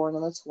was born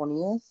on the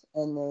 20th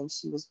and then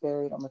she was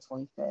buried on the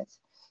 25th.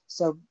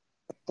 So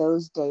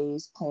those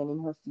days,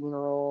 planning her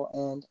funeral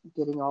and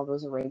getting all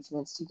those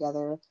arrangements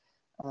together,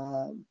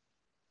 um,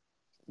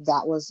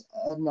 that was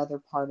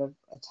another part of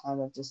a time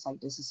of just like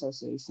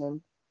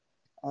disassociation.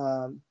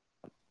 Um,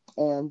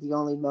 and the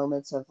only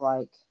moments of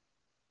like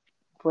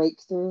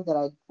breakthrough that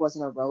I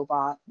wasn't a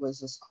robot was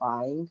just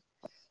crying.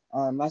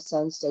 My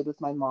son stayed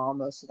with my mom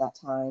most of that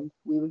time.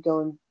 We would go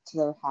into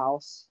their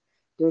house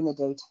during the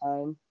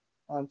daytime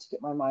to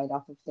get my mind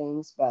off of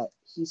things, but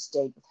he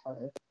stayed with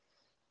her.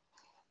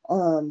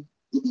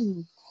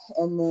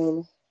 And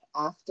then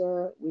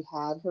after we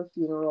had her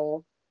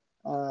funeral,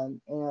 and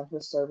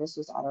her service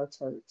was at our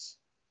church,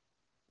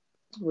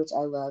 which I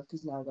love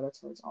because now I go to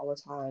church all the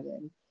time,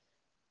 and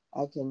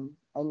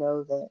I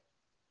know that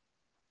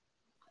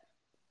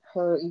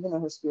her, even though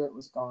her spirit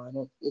was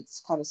gone,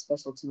 it's kind of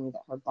special to me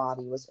that her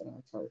body was in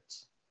our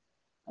church.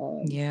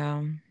 Um,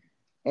 Yeah.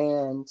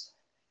 and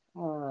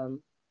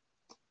um,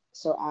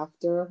 so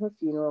after her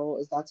funeral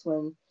is that's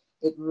when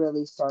it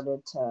really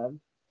started to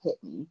hit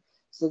me.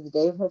 So the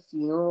day of her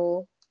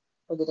funeral,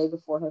 or the day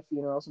before her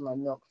funeral, is when my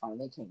milk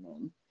finally came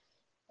in,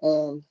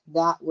 and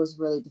that was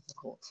really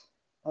difficult.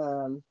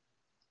 Um,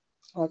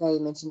 like I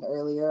mentioned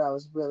earlier, I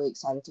was really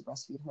excited to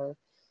breastfeed her,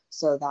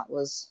 so that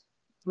was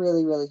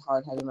really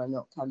hard having my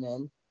milk come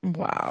in.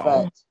 Wow.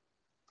 But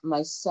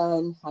my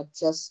son had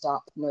just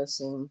stopped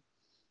nursing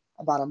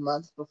about a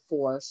month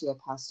before she had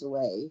passed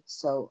away,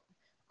 so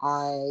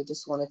I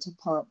just wanted to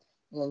pump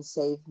and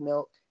save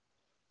milk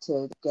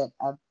to get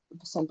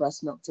some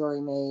breast milk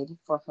jewelry made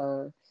for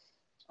her,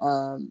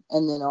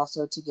 and then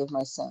also to give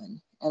my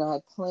son. And I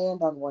had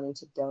planned on wanting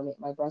to donate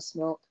my breast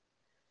milk,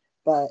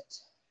 but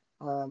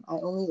I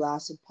only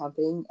lasted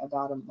pumping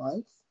about a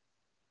month.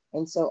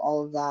 And so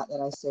all of that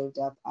I saved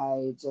up,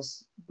 I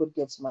just would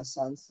give to my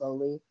son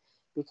slowly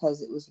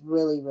because it was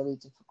really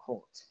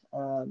difficult.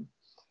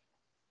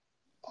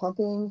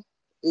 Pumping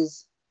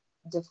is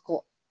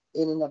difficult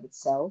in and of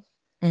itself,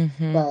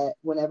 Mhm. but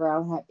whenever I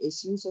would have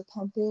issues with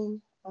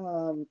pumping,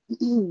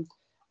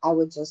 I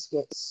would just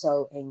get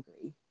so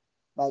angry,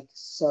 like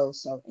so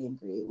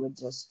angry. It would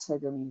just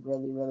trigger me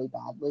really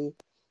badly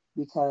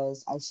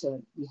because I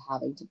shouldn't be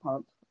having to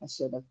pump. I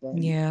should have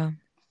been Yeah.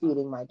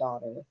 feeding my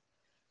daughter.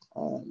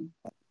 Um,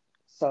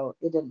 so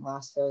it didn't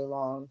last very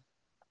long.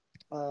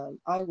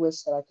 I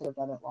wish that I could have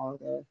done it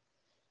longer,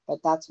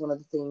 but that's one of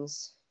the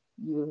things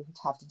you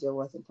have to deal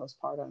with in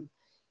postpartum.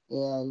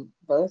 And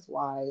birth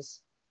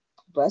wise,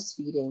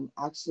 breastfeeding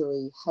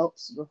actually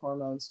helps your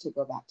hormones to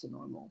go back to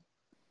normal.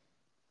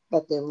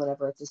 But then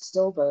whenever it's a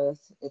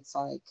stillbirth, it's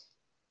like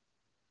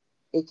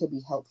it could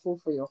be helpful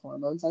for your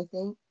hormones, I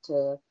think,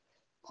 to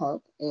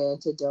pump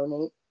and to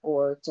donate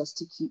or just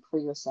to keep for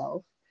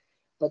yourself.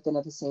 But then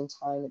at the same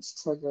time, it's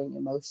triggering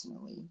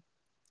emotionally.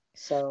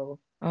 So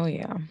Oh,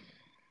 yeah.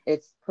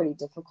 it's pretty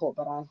difficult,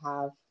 but I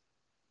have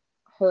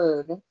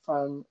heard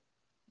from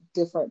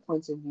different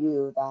points of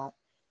view that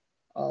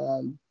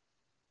um,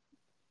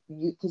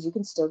 because you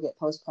can still get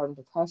postpartum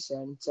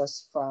depression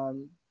just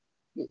from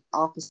the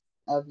opposite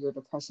of your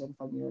depression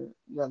from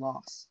your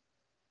loss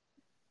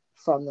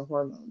from the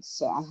hormones.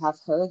 So I have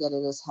heard that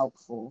it is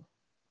helpful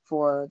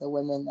for the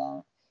women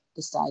that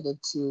decided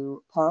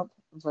to pump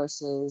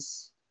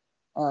versus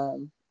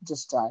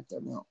just drive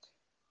their milk.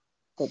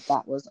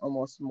 That was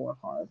almost more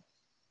hard.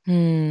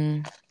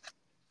 Hmm.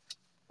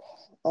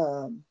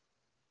 Um,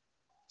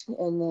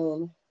 and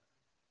then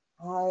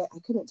I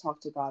couldn't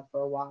talk to God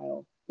for a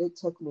while. It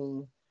took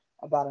me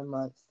about a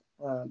month.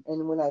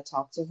 And when I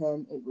talked to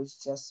him, it was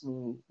just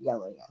me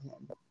yelling at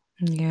him,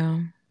 Yeah.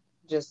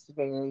 just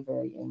very,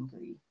 very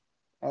angry.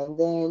 And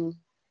then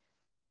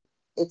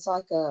it's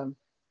like a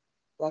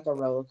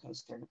roller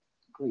coaster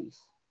grief.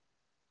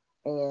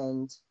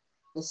 And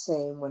the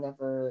same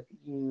whenever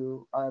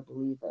you are a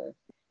believer.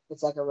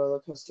 It's like a roller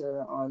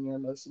coaster on your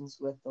emotions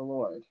with the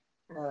Lord.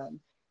 Um,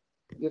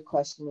 you're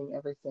questioning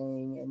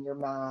everything and you're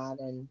mad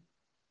and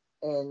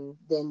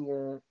then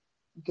you're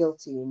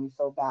guilty and you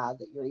feel bad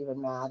that you're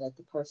even mad at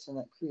the person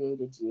that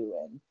created you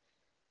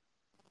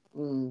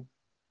and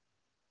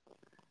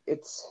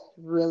it's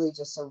really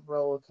just a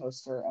roller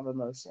coaster of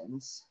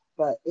emotions,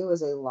 but it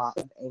was a lot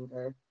of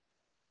anger.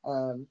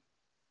 um,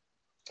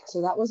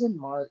 so that was in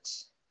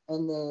March,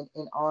 and then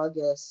in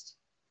August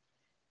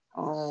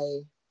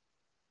I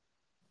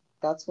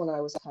that's when I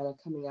was kind of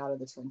coming out of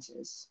the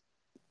trenches.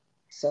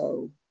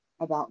 So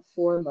about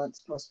 4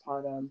 months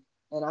postpartum,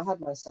 and I had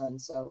my son,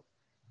 so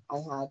I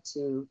had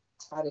to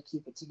try to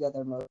keep it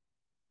together most.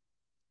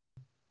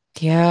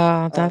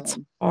 Yeah, that's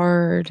um,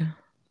 hard.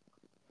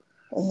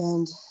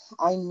 And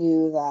I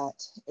knew that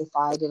if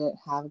I didn't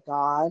have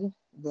God,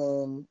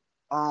 then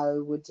I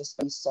would just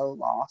be so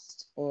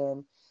lost.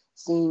 And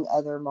seeing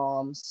other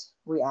moms'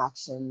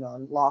 reaction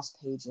on lost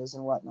pages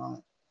and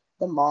whatnot,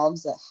 the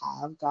moms that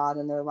have God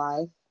in their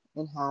life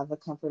and have the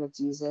comfort of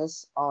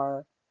Jesus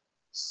are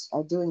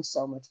doing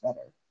so much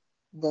better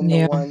than the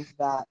Yeah. ones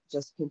that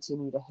just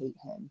continue to hate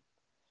him.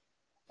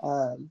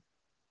 Um,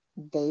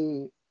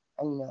 they,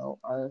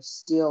 are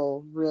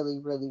still really,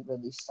 really,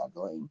 really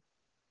struggling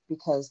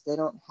because they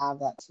don't have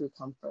that true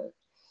comfort.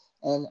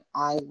 And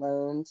I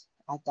learned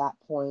at that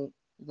point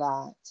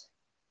that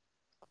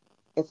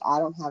if I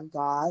don't have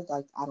God,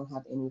 like I don't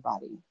have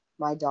anybody.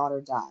 My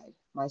daughter died.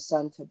 My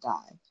son could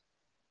die.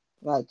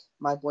 Like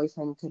my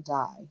boyfriend could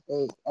die.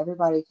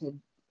 Everybody could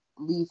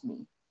leave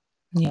me.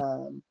 Yeah.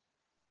 Um,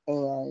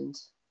 and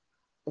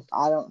if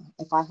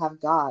I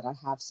have God, I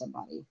have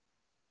somebody,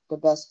 the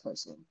best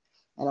person.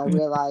 And I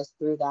realized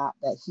through that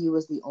he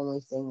was the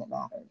only thing that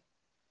mattered.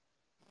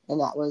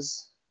 And that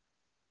was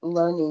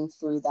learning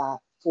through that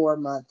 4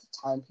 month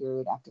time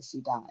period after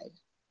she died.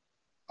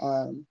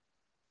 Um,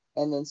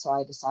 and then so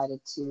I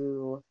decided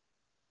to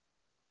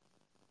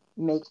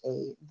make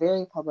a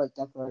very public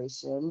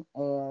declaration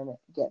and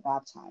get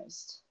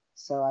baptized.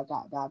 So I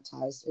got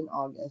baptized in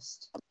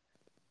August.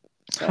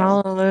 So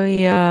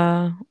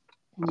Hallelujah.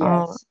 Oh,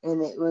 yes,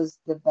 and it was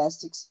the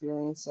best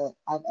experience that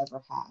I've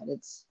ever had.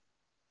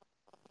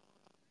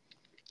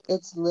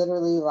 It's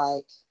literally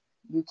like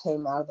you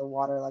came out of the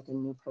water like a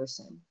new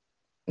person.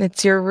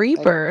 it's your Like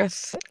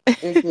rebirth.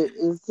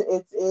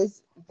 it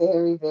is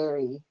very,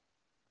 very,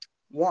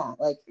 yeah,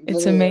 like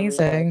It's literally every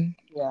word. amazing.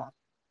 Yeah.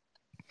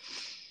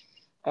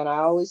 And I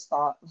always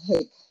thought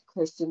like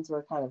Christians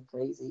were kind of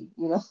crazy,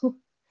 like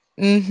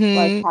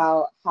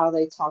Mhm. how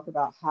they talk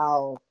about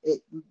how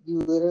it you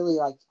literally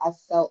like I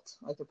felt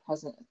like the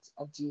presence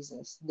of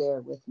Jesus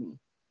there with me.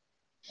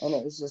 And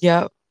it was just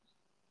Yep.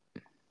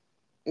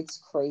 it's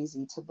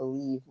crazy to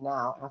believe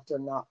now after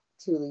not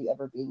truly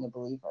ever being a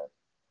believer.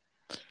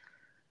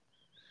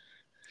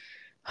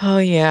 Oh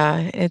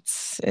yeah,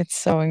 it's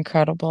so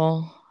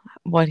incredible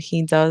what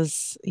he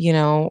does,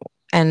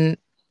 and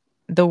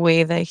the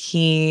way that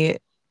he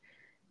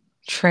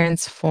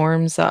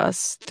transforms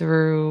us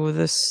through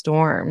the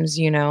storms,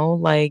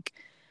 like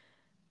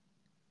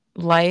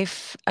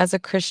life as a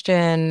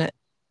Christian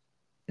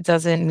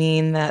doesn't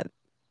mean that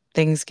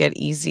things get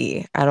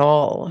easy at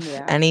all. If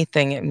Yeah.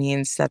 anything, it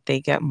means that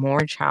they get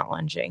more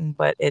challenging,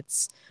 but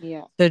it's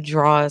Yeah. to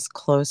draw us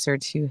closer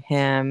to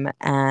him.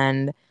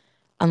 And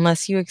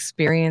unless you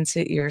experience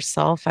it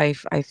yourself, I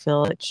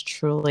feel it's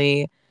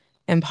truly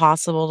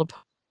impossible to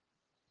put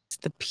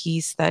the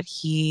peace that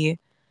he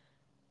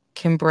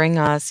can bring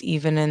us,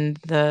 even in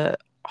the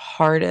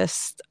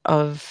hardest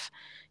of,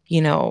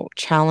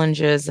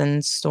 challenges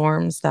and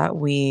storms that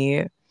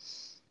we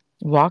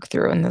walk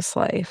through in this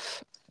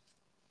life.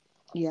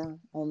 Yeah.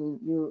 I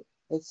mean,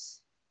 it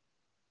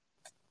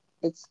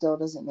still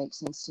doesn't make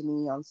sense to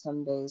me on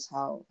some days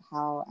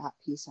how at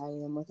peace I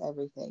am with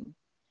everything.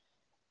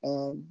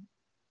 And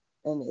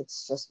and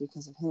it's just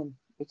because of him,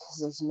 because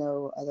there's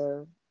no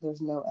other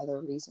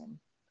reason.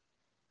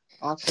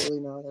 Absolutely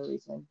no other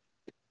reason.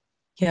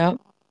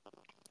 Yep.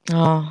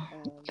 Oh,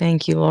 um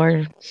thank you,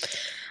 Lord.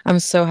 I'm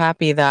so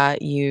happy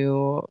that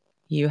you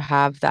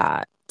have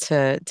that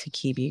to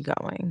keep you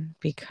going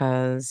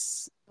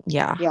because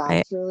yeah, yeah, I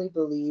I truly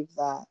believe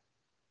that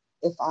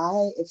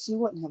if she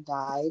wouldn't have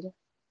died,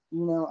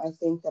 I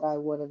think that I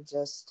would have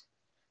just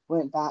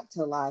went back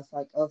to life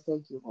like, oh,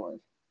 thank you, Lord,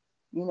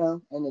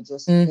 and it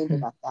just ended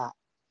mhm, at that.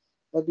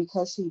 But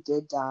because she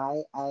did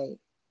die, I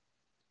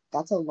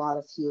that's a lot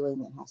of healing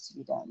that has to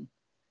be done,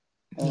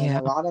 and a yeah,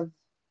 lot of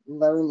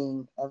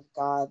learning of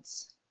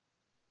God's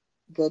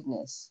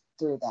goodness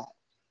through that,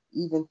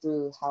 even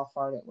through how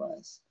hard it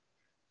was.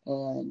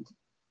 And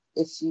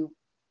if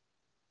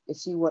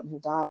she wouldn't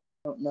have died,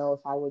 I don't know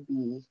if I would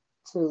be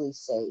truly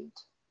saved.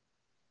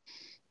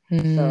 So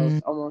Mm,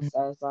 it's almost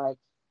as like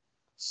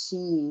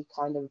she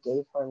kind of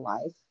gave her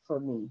life for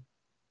me.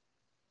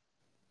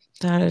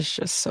 that is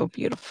just so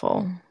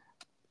beautiful.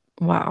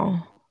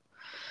 Wow.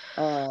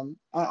 I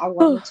Oh,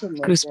 wanted to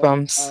mention,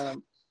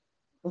 goosebumps.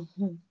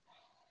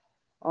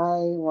 I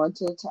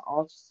wanted to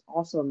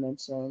also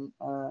mention,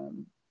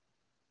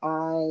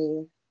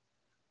 I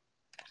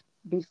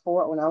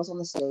before when I was on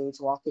the stage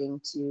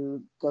walking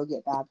to go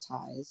get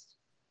baptized,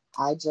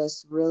 I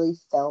just really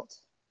felt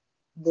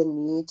the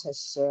need to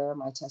share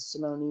my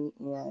testimony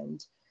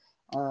and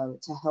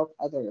to help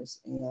others.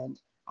 And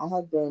I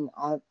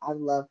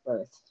love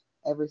birth,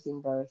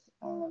 everything birth.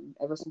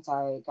 Ever since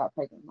I got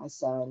pregnant with my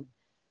son,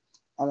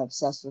 I'm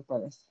obsessed with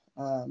birth.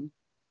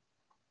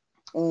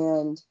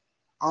 And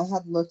I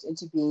had looked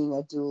into being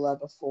a doula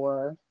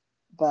before,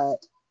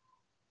 but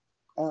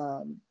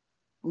um,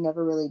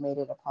 never really made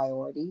it a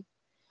priority.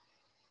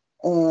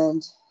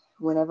 And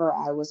whenever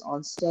I was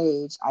on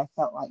stage, I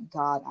felt like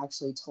God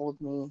actually told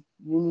me,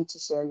 you need to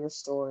share your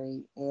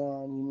story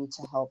and you need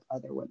to help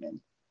other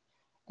women.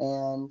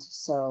 And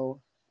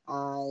so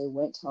I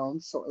went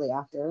home shortly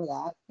after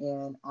that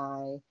and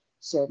I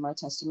shared my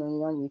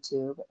testimony on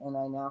YouTube. And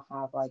I now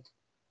have like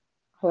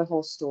her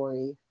whole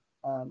story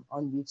on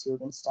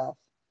YouTube and stuff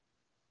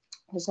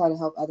to try to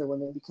help other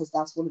women, because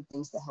that's one of the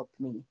things that helped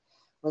me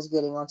was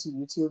getting onto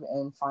YouTube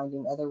and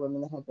finding other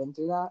women that had been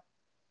through that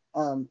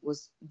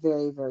was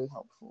very, very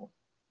helpful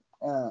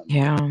um,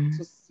 Yeah.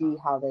 to see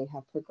how they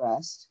have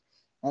progressed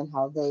and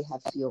how they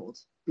have healed.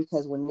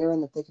 Because when you're in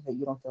the thick of it,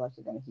 you don't feel like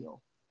you're going to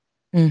heal.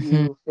 Hmm.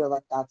 You feel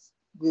like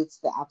it's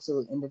the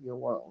absolute end of your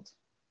world,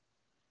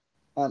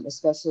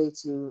 especially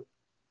to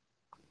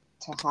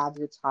have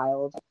your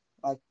child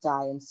like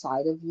die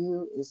inside of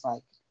you is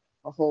like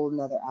a whole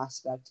nother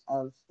aspect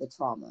of the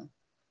trauma.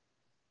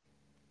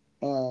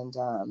 And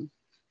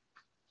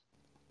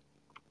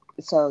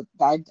so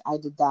I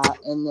did that,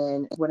 and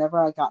then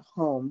whenever I got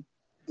home,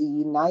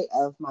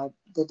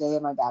 the day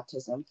of my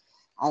baptism,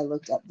 I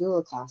looked up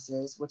doula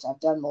classes, which I've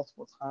done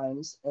multiple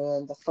times,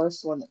 and the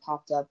first one that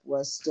popped up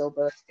was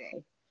Stillbirth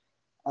Day.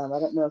 I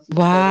don't know if you've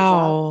heard of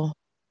that. Wow.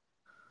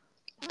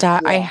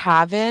 That I Yeah.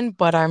 haven't,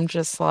 but I'm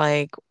just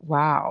like,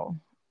 wow,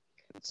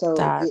 So it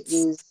that's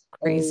is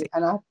crazy.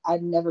 and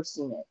I'd never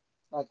seen it.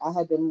 Like I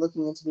had been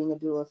looking into being a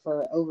doula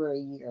for over a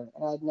year,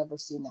 and I'd never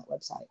seen that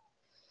website.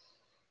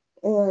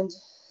 And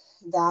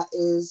that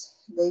is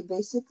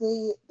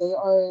they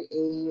are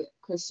a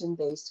Christian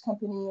based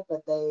company,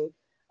 but they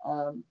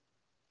um,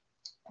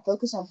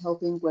 focus on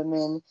helping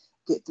women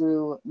get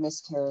through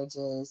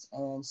miscarriages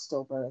and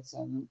stillbirths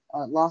and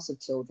loss of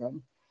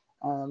children,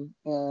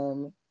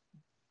 and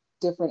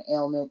different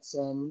ailments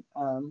and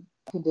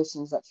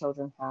conditions that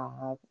children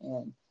have,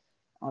 and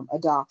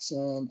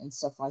adoption and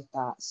stuff like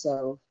that.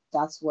 So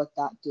that's what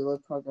that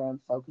doula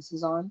program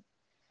focuses on.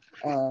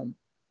 Um,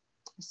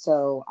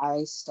 so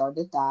I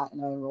started that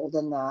and I enrolled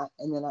in that.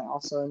 And then I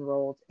also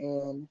enrolled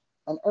in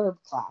an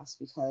herb class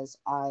because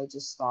I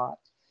just thought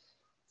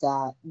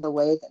that the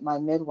way that my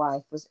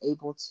midwife was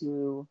able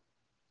to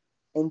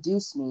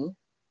induce me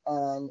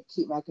and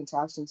keep my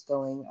contractions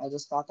going, I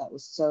just thought that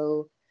was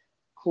so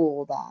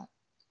cool that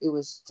it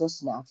was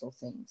just natural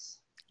things,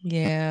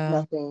 Yeah,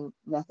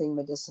 nothing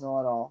medicinal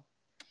at all.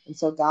 And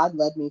so God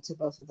led me to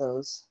both of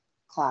those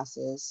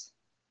classes,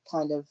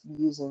 kind of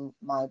using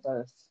my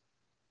birth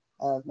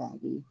of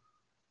Maggie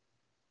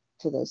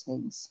to those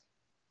things.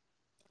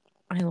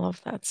 I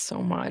love that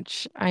so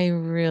much. I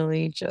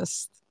really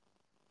just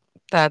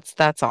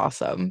that's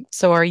awesome.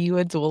 So are you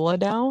a doula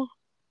now?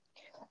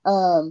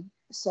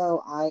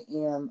 So I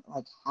am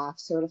like half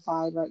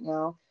certified right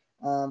now.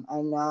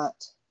 I'm not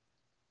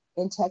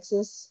in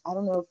Texas. I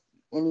don't know if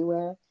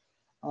anywhere.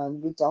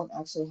 You don't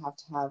actually have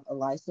to have a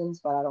license,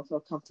 but I don't feel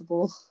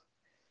comfortable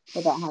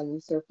without having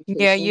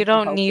Yeah, certification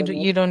to help you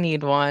women. don't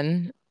need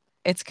one.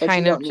 It's But you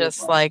kind of don't need just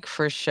one. like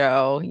for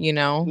show, you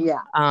know?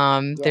 Yeah,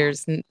 yeah,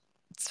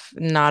 It's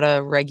not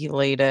a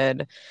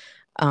regulated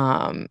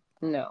um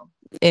no,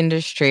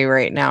 industry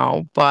right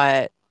now,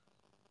 but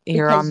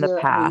you're because on the you're.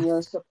 I mean, path. you're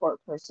a support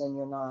person.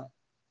 You're not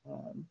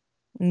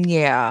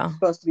Yeah.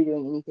 supposed to be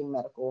doing anything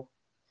medical.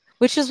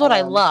 Which is what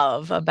I Um,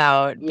 love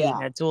about being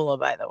yeah, a doula,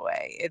 by the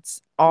way.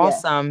 It's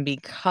yes, awesome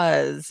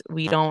because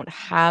we don't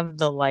have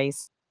the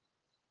license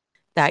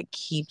that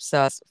keeps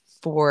us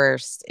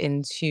forced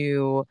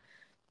into,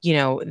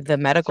 the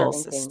medical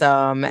certain things.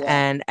 system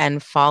Yeah,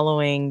 and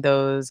following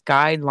those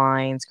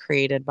guidelines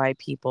created by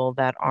people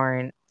that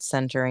aren't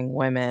centering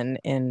women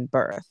in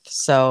birth.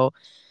 So,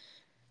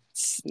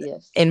 it's,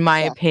 yes, in my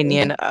exactly.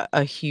 opinion,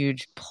 a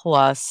huge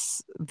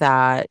plus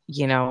that,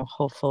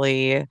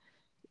 hopefully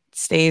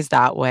stays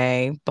that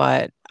way.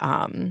 But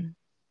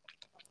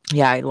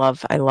yeah, I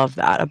love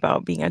that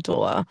about being a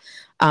doula.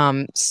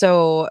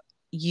 So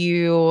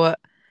you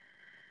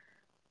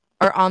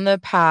are on the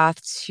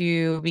path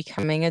to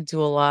becoming a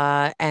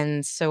doula,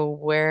 and so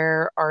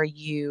where are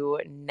you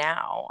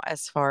now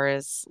as far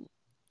as,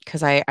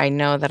 because I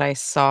know that I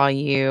saw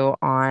you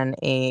on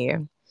a,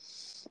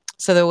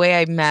 so the way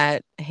I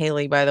met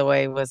Haley, by the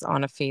way, was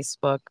on a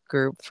Facebook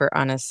group for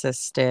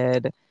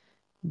unassisted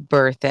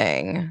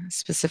birthing,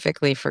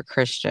 specifically for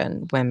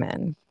Christian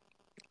women.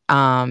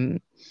 Um,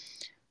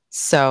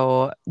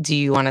 so do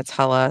you want to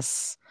tell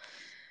us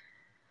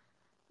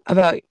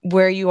about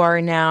where you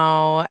are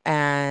now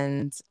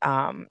and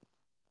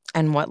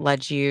what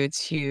led you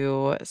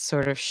to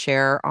sort of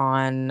share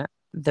on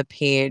the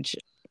page?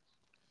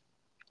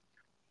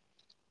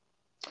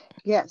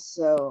 Yes,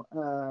 so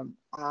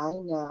I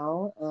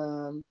now,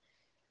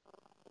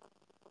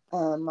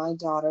 my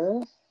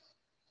daughter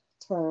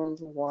turned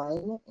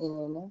 1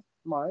 in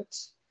March,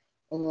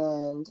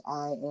 and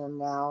I am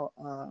now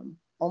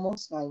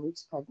almost 9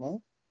 weeks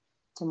pregnant.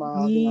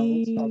 Tomorrow I'll be 9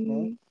 weeks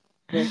pregnant Yee.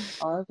 with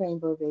our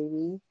rainbow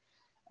baby.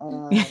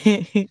 Um,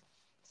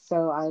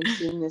 so I'm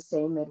seeing the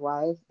same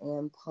midwife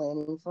and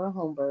planning for a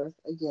home birth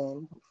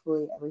again.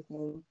 Hopefully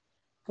everything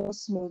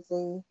goes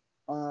smoothly.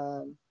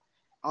 Um,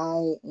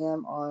 I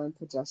am on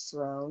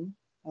progesterone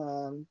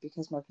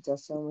because my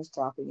progesterone was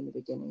dropping in the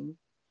beginning,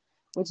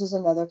 which is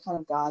another kind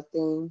of God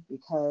thing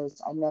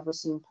because I never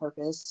seen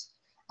purpose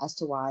as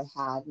to why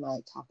I had my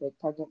ectopic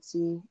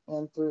pregnancy.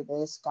 And through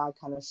this, God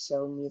kind of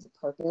showed me the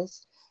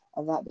purpose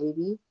of that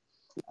baby.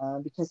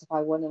 Because if I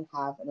wouldn't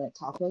have an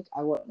ectopic,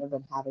 I wouldn't have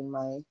been having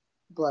my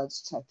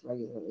bloods checked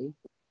regularly.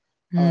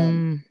 Um,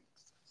 Mm,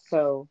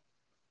 so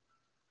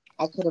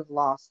I could have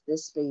lost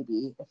this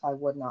baby if I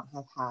would not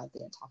have had the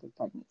ectopic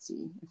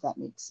pregnancy, if that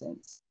makes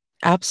sense.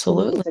 To me,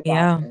 absolutely, it's a God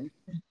yeah. thing.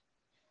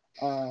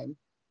 Um,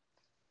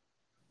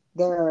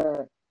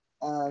 there,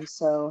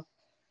 so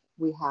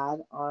we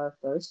had our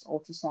first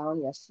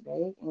ultrasound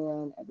yesterday,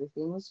 and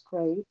everything was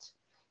great.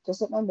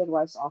 Just at my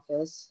midwife's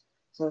office.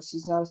 So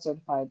she's not a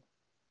certified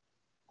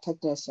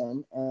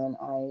technician, and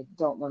I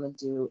don't want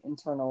to do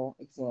internal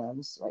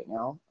exams right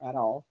now at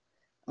all.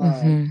 Um,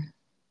 Mhm.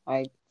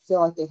 I feel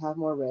like they have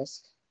more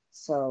risk,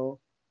 so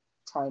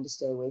trying to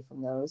stay away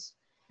from those.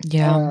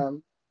 Yeah.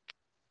 Um,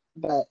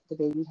 but the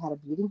baby had a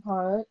beating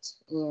heart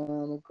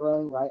and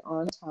growing right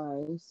on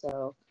time,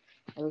 so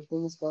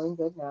everything is going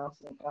good now.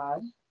 Thank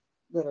God,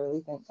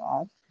 literally, thank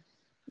God.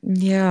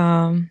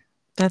 Yeah.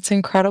 That's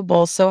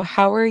incredible. So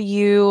how are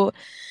you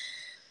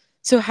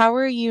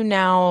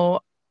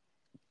now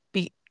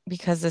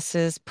because this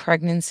is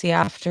pregnancy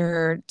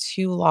after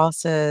two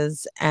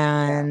losses,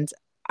 Yeah. and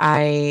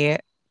I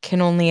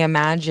can only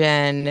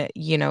imagine,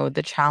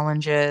 the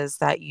challenges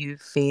that you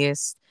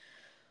faced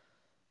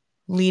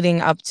leading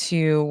up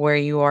to where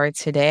you are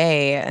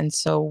today. And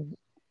so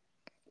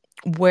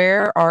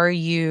where are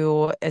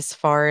you as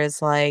far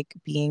as like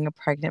being a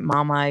pregnant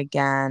mama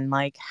again?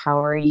 Like,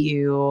 how are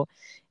you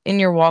in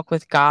your walk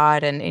with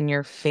God and in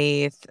your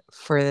faith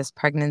for this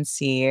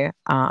pregnancy?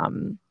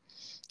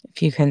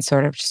 If you can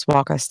sort of just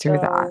walk us through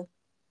that.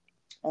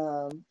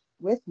 So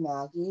with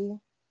Maggie,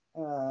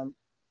 in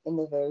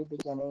the very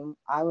beginning,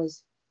 I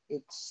was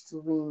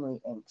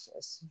extremely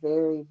anxious,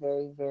 very,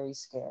 very, very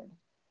scared,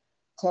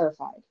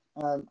 terrified.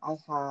 I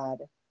had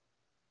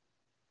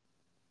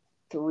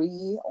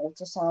 3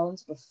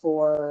 ultrasounds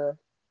before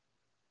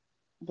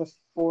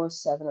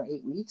 7 or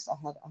 8 weeks. I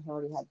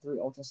already had 3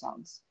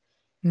 ultrasounds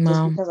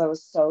just Wow. because I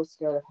was so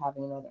scared of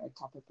having another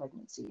ectopic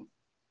pregnancy.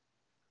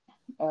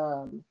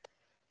 Um,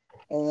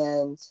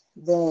 and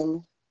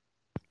then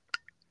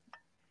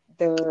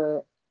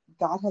there,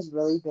 God has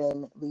really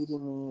been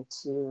leading me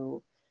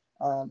to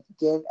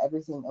give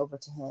everything over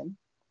to Him.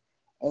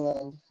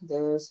 And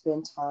there's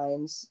been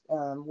times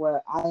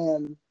where I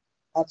am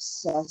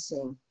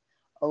obsessing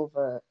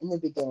over, in the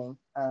beginning,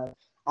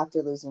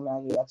 after losing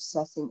Maggie,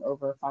 obsessing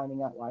over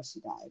finding out why she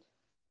died.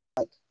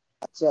 Like,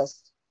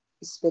 just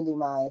spending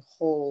my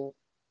whole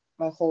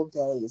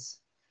days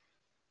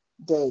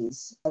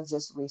of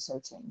just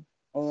researching,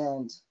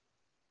 and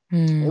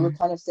it would Hmm.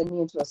 kind of send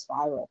me into a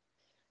spiral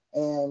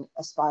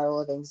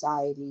of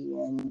anxiety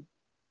and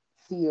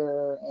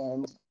fear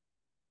and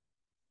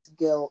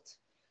guilt.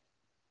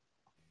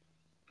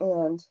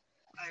 And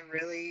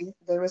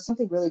there was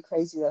something really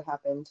crazy that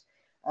happened.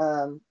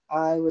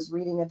 I was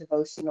reading a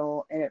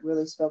devotional and it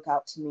really spoke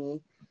out to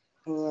me.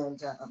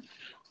 And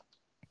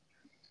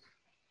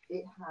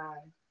it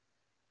had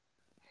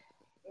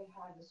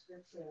the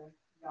scripture,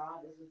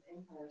 God is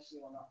within her, she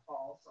will not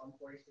fall, Psalm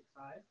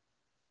 46:5.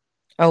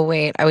 Oh,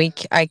 wait.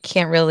 I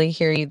can't really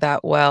hear you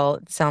that well.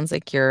 It sounds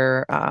like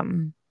you're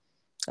a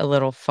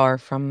little far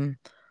from.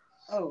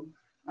 Oh,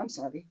 I'm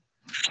sorry.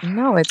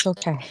 No, it's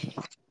okay.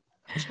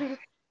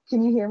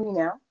 Can you hear me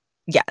now?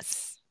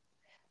 Yes.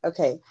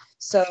 Okay,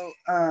 so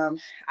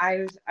I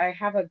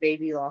have a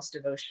baby loss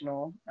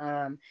devotional,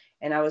 and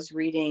I was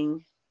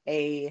reading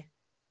a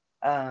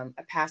a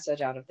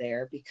passage out of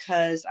there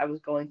because I was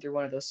going through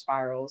one of those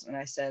spirals, and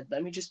I said,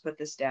 let me just put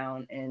this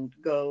down and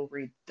go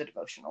read the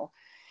devotional.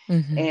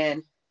 Hmm.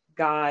 And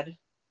God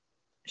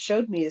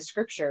showed me the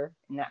scripture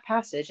in that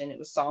passage, and it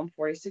was Psalm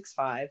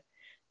 46:5.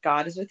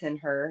 God is within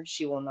her;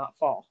 she will not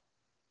fall.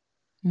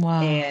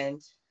 Wow.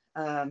 And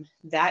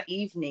that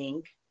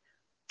evening,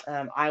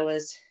 I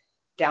was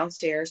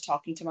downstairs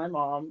talking to my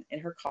mom in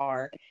her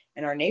car,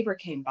 and our neighbor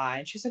came by,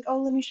 and she's like,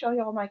 "Oh, let me show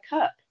y'all my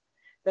cup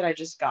that I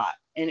just got,"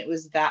 and it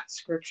was that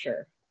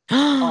scripture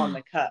on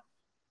the cup.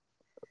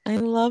 I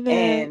love it.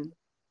 And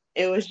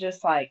it was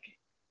just like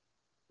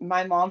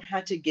my mom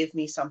had to give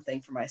me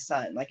something for my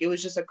son. Like it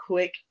was just a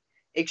quick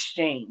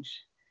exchange.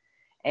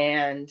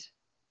 And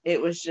it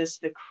was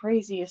just the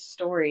craziest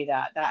story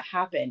that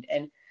happened.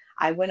 And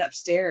I went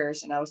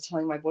upstairs and I was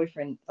telling my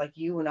boyfriend, like,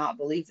 you will not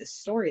believe this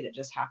story that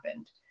just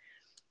happened.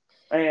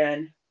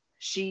 And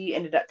she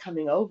ended up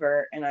coming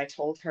over and I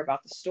told her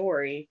about the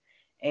story.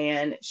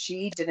 And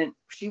she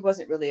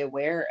wasn't really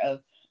aware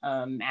of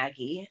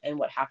Maggie and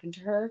what happened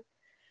to her.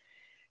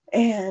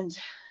 And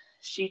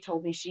she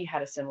told me she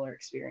had a similar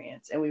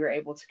experience and we were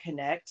able to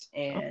connect.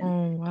 And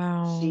Oh,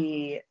 wow.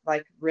 she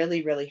like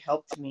really, really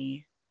helped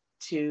me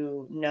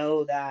to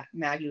know that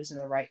Maggie was in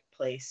the right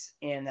place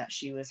and that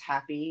she was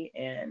happy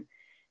and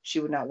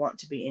she would not want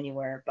to be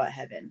anywhere but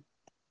heaven.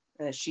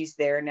 And that she's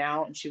there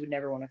now and she would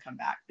never want to come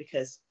back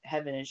because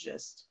heaven is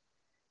just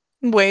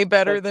Way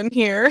better the than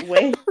here.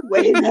 way,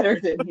 way better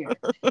than here.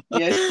 You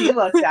know, she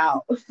lucked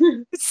out. She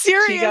got the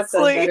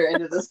Seriously. better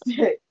end of the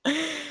stick.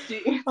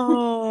 She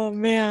Oh,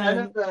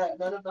 man.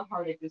 none of the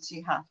heartache that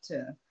she had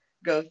to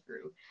go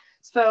through.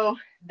 So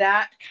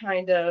that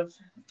kind of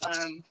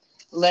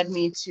led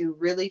me to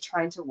really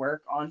trying to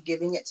work on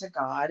giving it to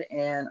God,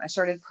 and I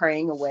started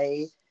praying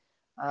away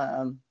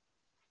um,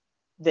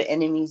 the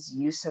enemy's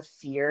use of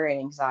fear and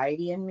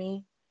anxiety in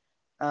me.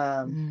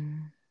 Um,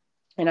 Mm.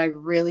 and I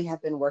really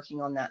have been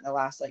working on that in the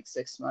last like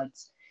 6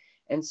 months.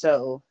 And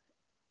so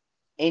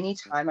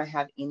anytime I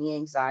have any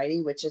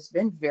anxiety, which has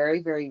been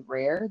very, very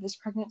rare this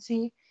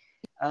pregnancy,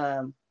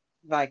 um,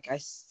 like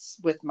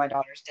with my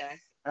daughter's death,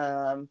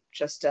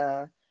 just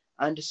a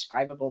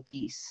undescribable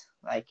peace.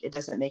 Like it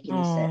doesn't make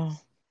any Oh,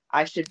 sense.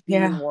 I should be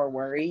yeah. more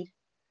worried,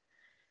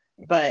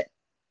 but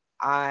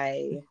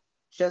I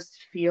just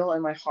feel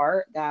in my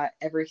heart that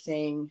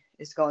everything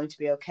is going to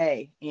be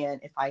okay.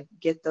 And if I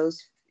get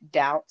those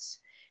doubts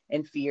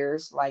and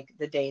fears, like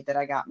the day that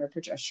I got my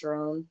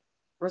progesterone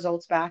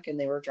results back and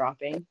they were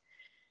dropping,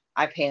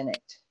 I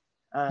panicked.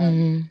 Um,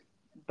 Mm.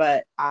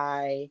 but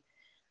I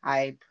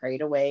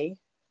prayed away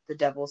the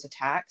devil's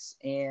attacks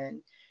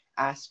and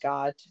asked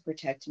God to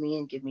protect me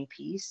and give me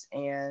peace,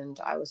 and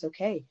I was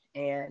okay.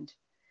 And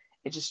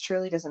it just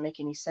truly doesn't make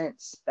any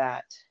sense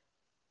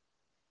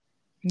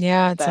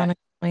Yeah, it's that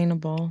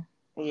unexplainable.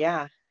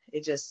 yeah,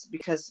 it just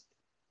because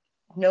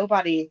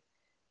nobody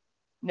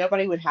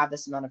nobody would have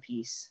this amount of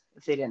peace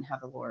if they didn't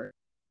have the Lord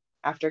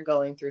after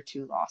going through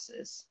two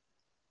losses.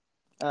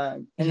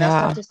 And that's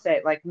not Yeah. to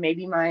say like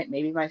maybe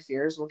my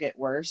fears will get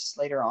worse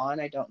later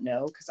on. I don't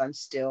know because I'm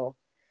still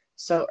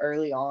so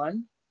early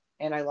on,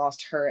 and I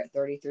lost her at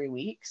 33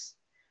 weeks.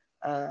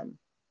 Um,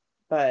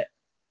 but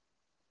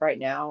right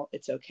now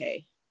it's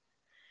okay.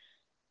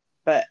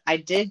 But I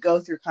did go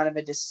through kind of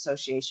a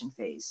disassociation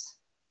phase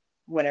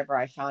whenever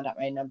I found out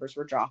my numbers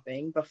were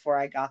dropping before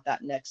I got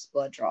that next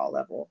blood draw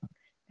level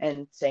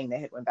and saying they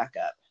had went back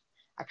up.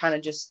 I kind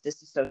of just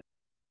disassociated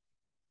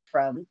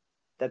from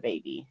the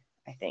baby,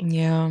 I think.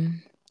 Yeah.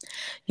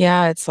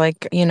 Yeah, it's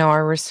like,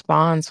 our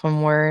response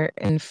when we're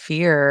in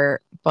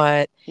fear,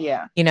 but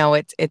Yeah.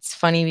 it's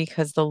funny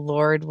because the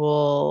Lord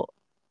will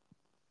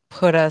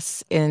put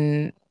us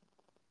in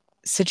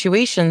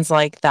situations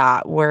like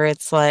that where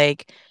it's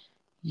like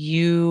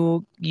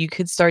you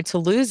could start to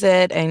lose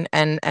it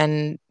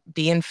and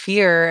be in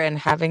fear and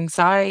have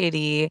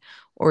anxiety,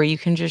 or you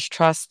can just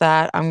trust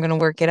that I'm going to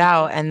work it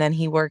out, Mm-hmm. and then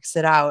he works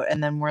it out,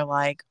 and then we're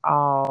like,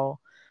 "Oh,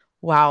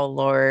 wow,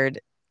 Lord,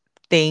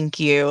 thank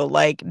you.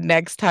 Like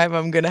next time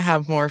I'm going to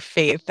have more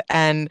faith."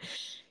 And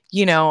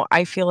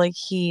I feel like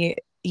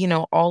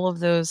all of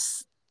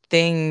those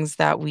things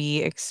that we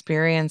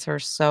experience are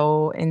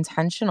so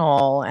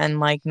intentional, and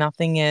like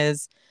nothing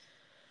is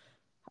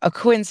a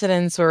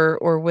coincidence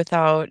or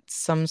without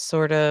some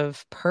sort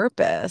of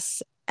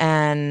purpose.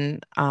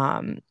 And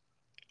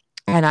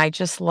I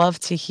just love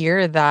to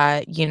hear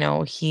that,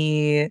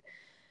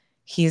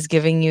 he's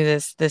giving you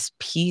this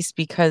peace,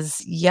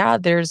 because yeah,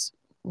 there's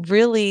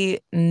really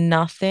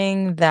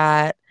nothing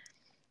that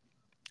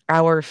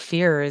our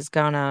fear is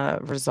gonna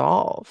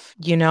resolve.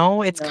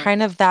 It's No.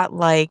 kind of that,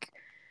 like,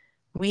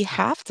 we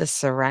have to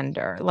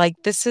surrender. Like,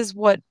 this is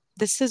what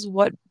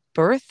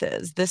birth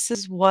is. This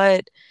is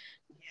what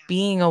Yeah.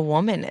 being a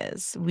woman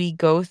is. We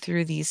go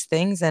through these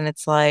things, and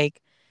it's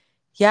like,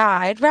 yeah,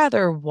 I'd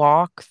rather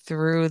walk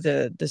through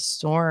the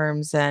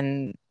storms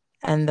and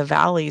the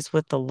valleys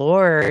with the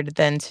Lord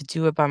than to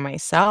do it by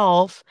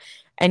myself.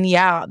 And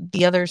yeah,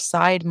 the other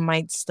side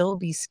might still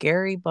be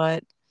scary,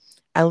 but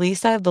at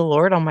least I have the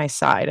Lord on my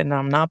side and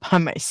I'm not by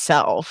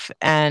myself.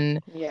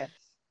 Yes.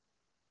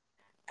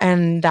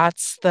 And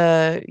that's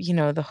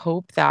the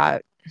hope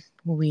that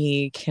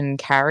we can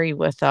carry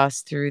with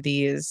us through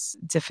these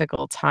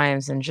difficult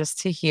times. And just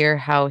to hear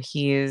how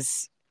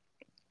he's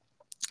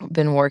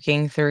been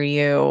working through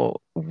you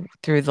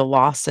through the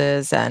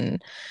losses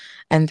and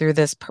through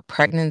this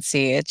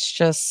pregnancy,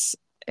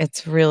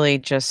 it's really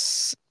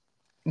just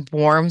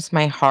warms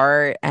my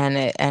heart, and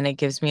it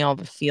gives me all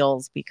the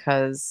feels,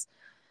 because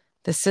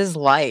this is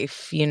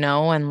life,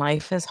 and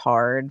life is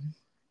hard,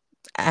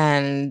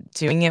 and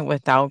doing it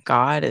without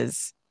God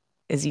is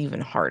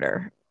even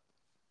harder.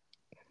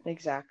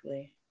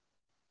 Exactly.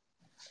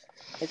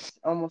 It's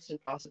almost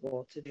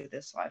impossible to do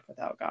this life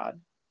without God.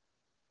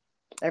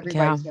 Yeah.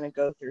 Everybody's going to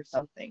go through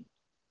something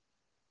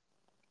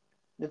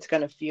that's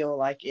going to feel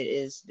like it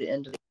is the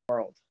end of the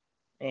world.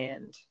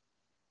 And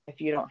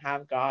if you don't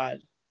have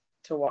God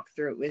to walk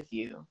through it with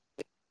you,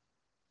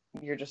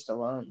 you're just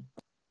alone.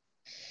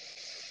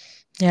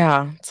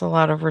 Yeah, it's a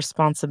lot of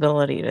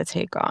responsibility to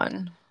take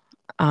on.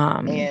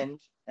 Um,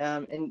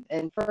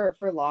 And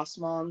for lost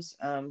moms,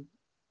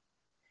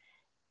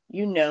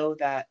 you know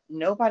that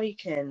nobody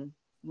can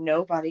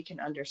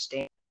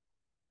understand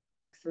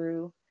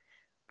through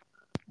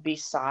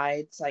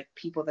besides like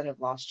people that have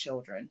lost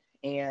children.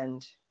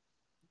 And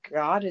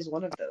God is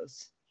one of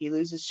those. He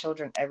loses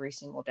children every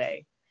single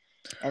day.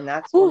 And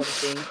that's one of the oof.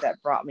 things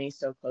that brought me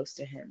so close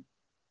to him.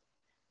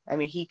 I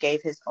mean, he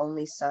gave his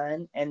only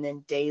son and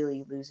then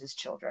daily loses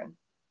children.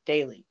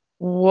 Daily.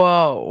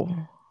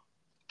 Whoa.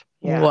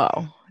 Yeah.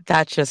 Whoa.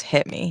 That just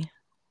hit me.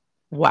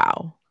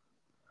 Wow.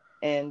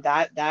 And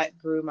that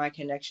grew my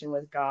connection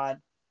with God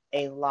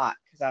a lot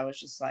because I was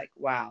just like,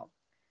 wow,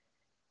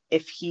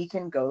 if he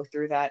can go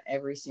through that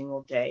every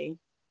single day,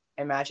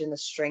 imagine the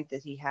strength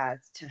that he has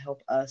to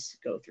help us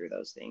go through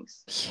those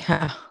things.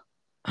 Yeah.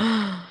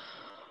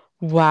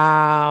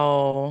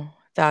 Wow.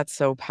 That's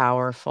so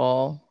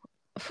powerful.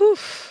 Whew.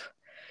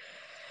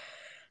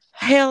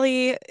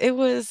 Haley, it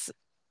was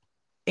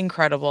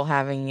incredible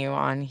having you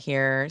on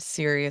here.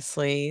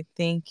 Seriously,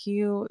 thank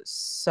you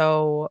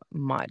so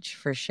much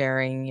for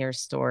sharing your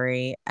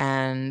story.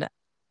 And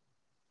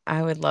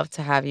I would love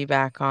to have you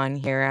back on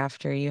here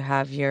after you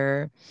have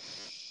your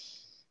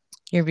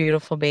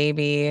beautiful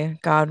baby.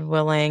 God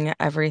willing,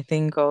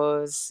 everything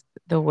goes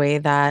the way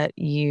that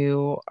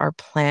you are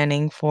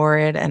planning for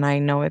it, and I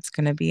know it's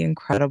going to be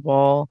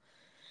incredible.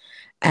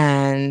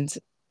 And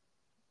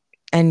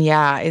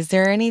yeah, is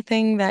there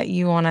anything that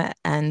you want to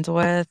end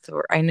with?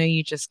 Or I know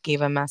you just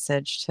gave a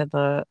message to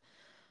the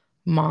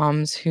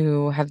moms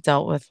who have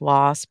dealt with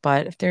loss,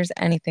 but if there's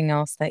anything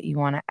else that you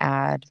want to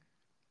add.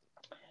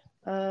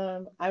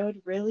 I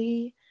would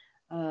really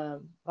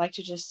like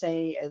to just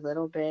say a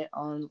little bit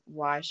on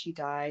why she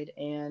died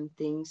and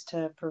things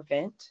to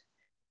prevent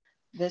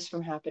this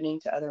from happening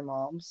to other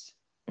moms.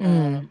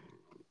 Mm,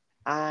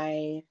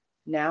 I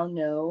now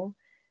know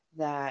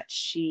that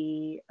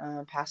she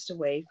passed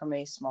away from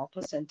a small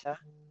placenta.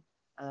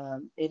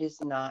 It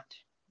is not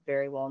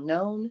very well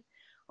known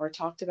or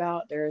talked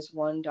about. There is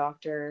one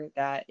doctor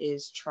that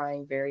is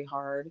trying very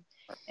hard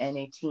and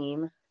a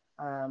team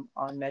on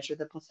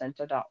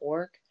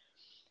measuretheplacenta.org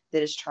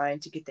that is trying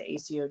to get the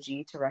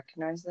ACOG to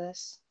recognize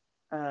this.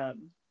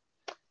 Um,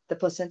 the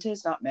placenta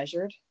is not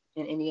measured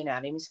in any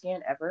anatomy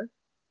scan ever.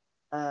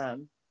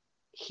 Um,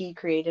 he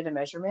created a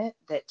measurement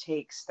that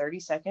takes 30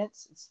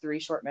 seconds. It's three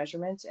short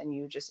measurements, and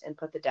you just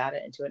input the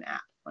data into an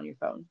app on your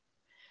phone.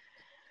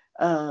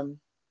 Um,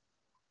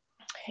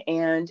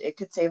 and it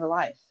could save a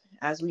life.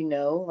 As we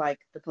know, like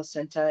the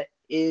placenta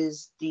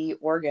is the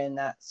organ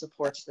that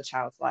supports the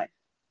child's life.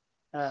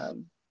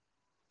 Um,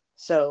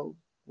 so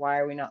why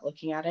are we not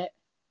looking at it?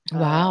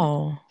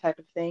 wow. Type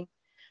of thing.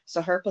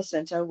 So her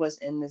placenta was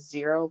in the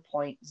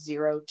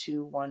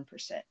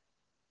 0.021%.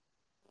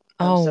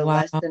 Oh, So wow.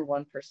 less than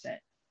 1%.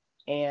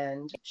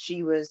 And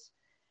she was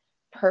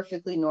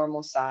perfectly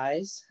normal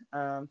size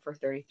for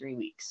 33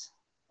 weeks.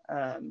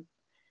 Um,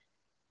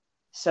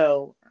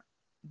 so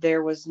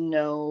there was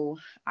no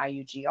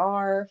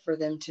IUGR for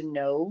them to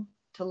know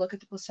to look at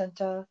the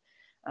placenta.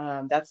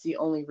 That's the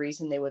only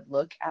reason they would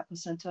look at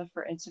placenta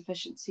for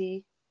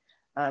insufficiency.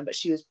 But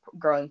she was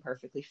growing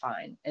perfectly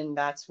fine. And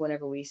that's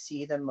whenever we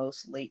see the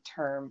most late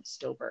term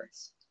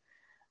stillbirths.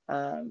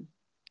 Um,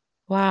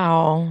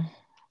 Wow.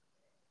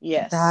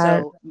 yes, That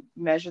so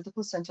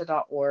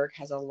measuretheplacenta.org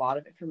has a lot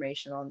of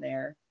information on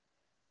there.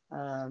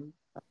 Um,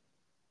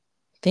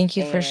 Thank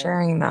you for and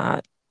sharing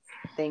that.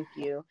 thank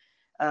you.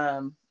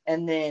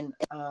 And then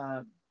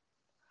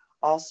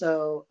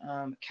also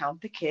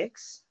count the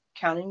kicks.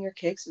 Counting your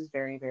kicks is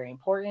very, very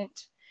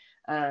important.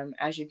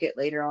 As you get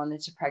later on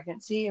into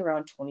pregnancy,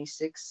 around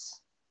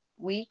 26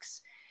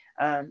 weeks,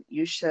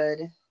 you should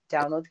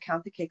download the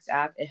Count the Kicks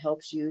app. It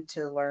helps you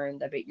to learn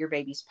your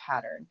baby's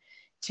pattern.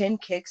 10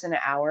 kicks in an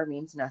hour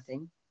means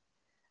nothing.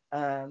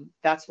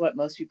 That's what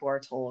most people are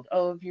told.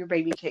 Oh, if your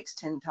baby kicks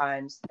 10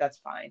 times, that's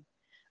fine.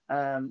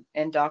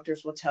 And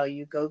doctors will tell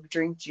you go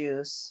drink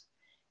juice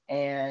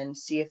and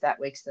see if that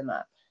wakes them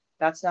up.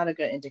 That's not a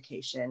good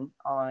indication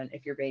on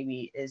if your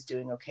baby is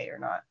doing okay or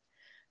not.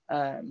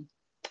 Um,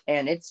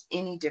 and it's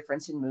any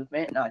difference in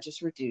movement, not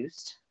just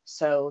reduced.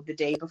 So the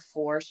day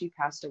before she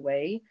passed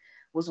away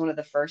was one of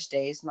the first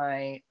days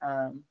my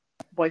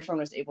boyfriend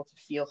was able to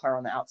feel her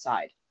on the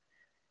outside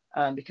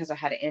because I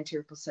had an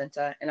anterior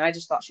placenta and I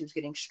just thought she was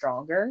getting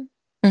stronger,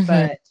 Mhm.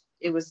 but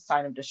it was a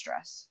sign of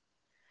distress.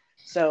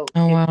 So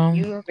Oh, if wow.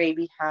 your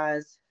baby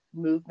has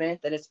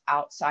movement that is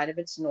outside of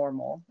its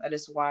normal, that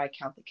is why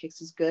Count the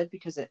Kicks is good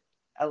because it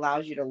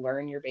allows you to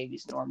learn your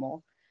baby's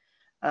normal,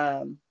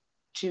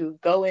 to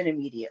go in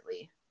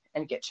immediately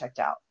and get checked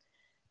out.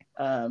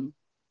 Um,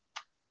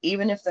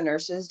 even if the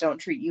nurses don't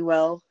treat you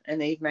well and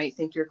they might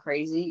think you're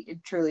crazy,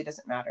 it truly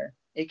doesn't matter.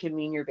 It could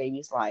mean your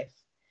baby's life.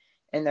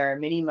 And there are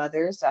many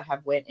mothers that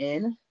have went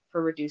in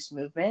for reduced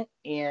movement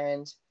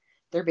and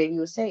their baby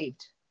was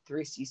saved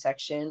through a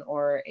C-section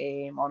or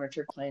a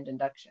monitored planned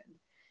induction.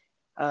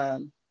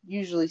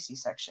 Usually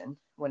C-section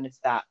when it's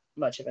that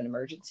much of an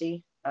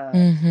emergency.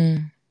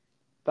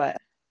 But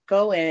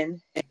go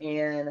in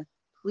and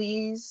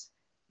please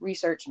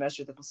research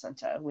measure the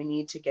placenta. We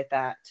need to get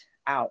that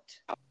out.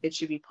 It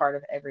should be part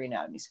of every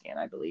anatomy scan,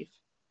 I believe.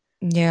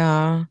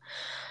 Yeah.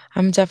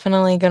 I'm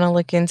definitely going to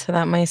look into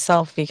that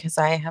myself because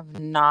I have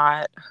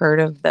not heard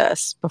of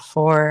this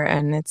before,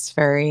 and it's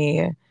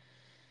very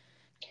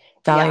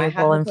Yeah, I had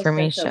valuable the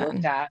placenta looked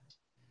information. at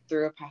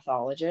through a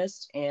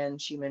pathologist,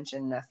 and she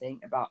mentioned nothing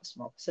about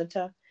small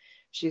placenta.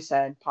 She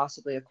said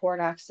possibly a cord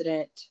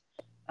accident,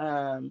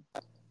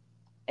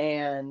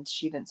 and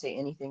she didn't say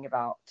anything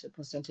about the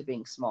placenta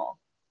being small.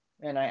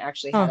 And I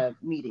actually had Huh.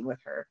 a meeting with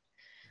her.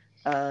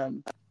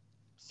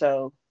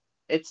 So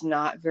it's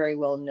not very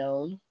well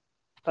known,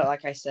 but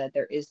like I said,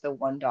 there is the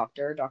one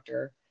doctor,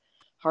 Dr.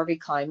 Harvey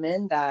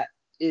Kleinman, that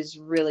is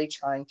really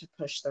trying to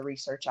push the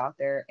research out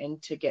there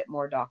and to get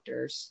more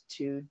doctors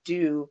to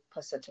do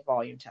placenta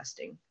volume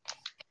testing.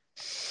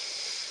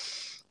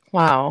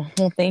 Wow.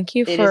 Well, thank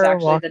you It is for actually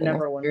the walking us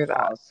number one through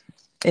that. cause.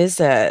 Is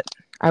it?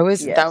 That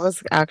Yes.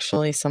 was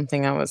actually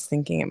something I was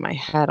thinking in my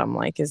head. I'm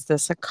like, is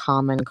this a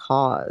common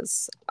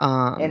cause?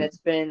 And it's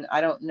been,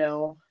 I don't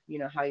know,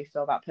 how you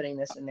feel about putting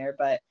this in there,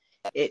 but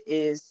it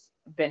is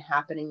been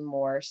happening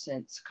more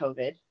since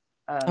COVID.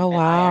 Oh,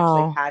 And I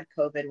actually wow. had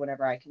COVID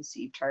whenever I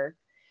conceived her.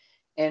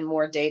 And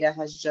more data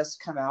has just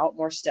come out,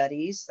 more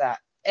studies that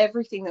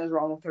everything that was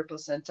wrong with her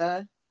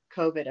placenta,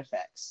 COVID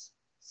affects.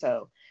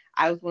 So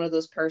I was one of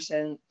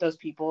those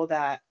people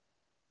that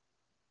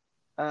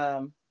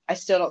I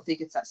still don't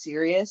think it's that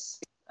serious.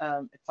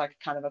 It's like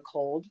kind of a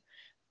cold,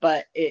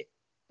 but it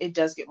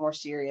does get more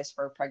serious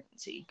for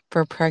pregnancy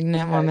For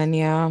pregnant because women,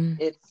 yeah.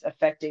 it's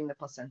affecting the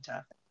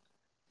placenta.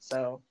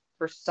 So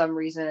for some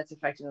reason, it's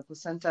affecting the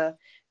placenta.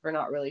 We're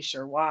not really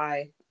sure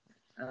why.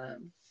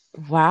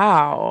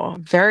 Wow.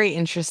 Very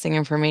interesting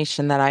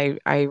information that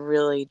I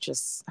really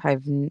just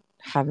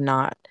have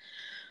not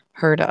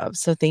heard of.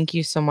 So thank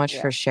you so much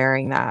for Yeah.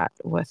 sharing that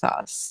with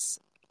us.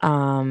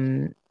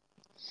 Um,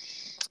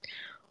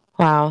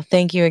 wow.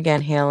 Thank you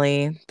again,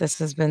 Haley. This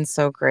has been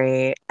so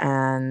great,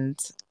 and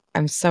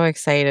I'm so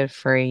excited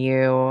for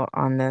you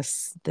on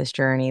this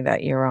journey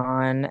that you're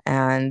on,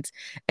 and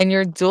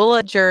your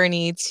doula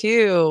journey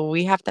too.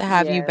 We have to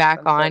have you Yes, back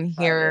I'm so on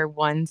excited. here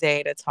one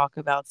day to talk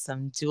about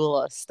some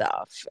doula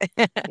stuff.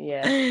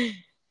 Yes,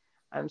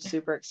 I'm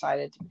super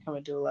excited to become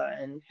a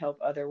doula and help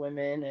other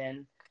women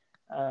and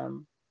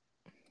um,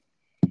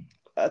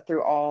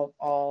 through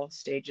all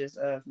stages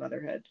of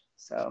motherhood.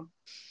 So,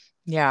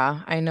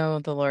 Yeah, I know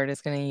the Lord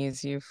is going to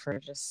use you for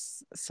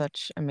just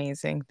such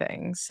amazing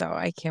things. So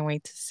I can't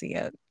wait to see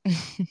it.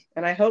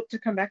 and I hope to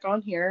come back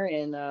on here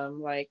in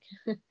like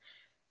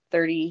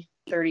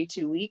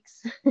 32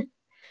 weeks to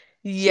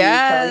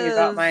tell you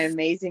about my Yes.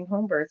 amazing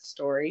home birth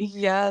story.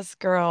 Yes,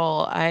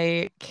 girl.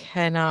 I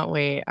cannot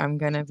wait. I'm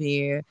going to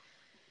be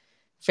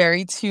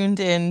very tuned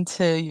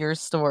into your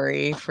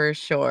story for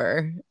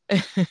sure.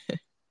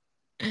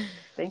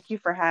 Thank you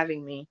for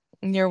having me.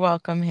 You're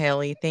welcome,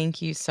 Haley.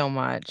 Thank you so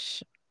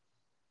much.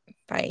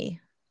 Bye.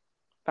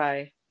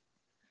 Bye.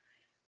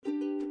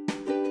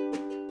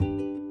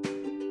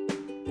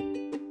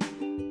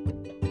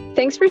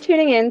 Thanks for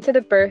tuning in to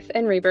the Birth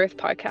and Rebirth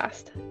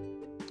podcast.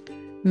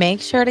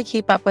 Make sure to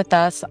keep up with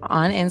us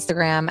on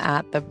Instagram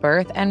at the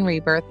Birth and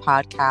Rebirth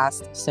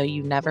Podcast so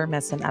you never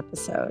miss an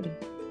episode.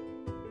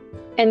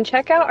 And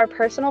check out our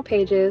personal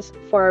pages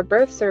for our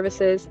birth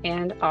services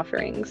and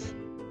offerings.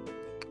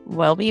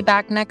 We'll be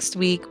back next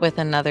week with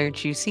another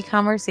juicy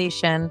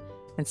conversation,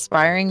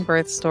 inspiring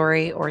birth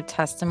story, or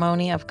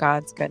testimony of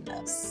God's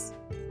goodness.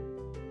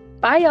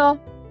 Bye, y'all.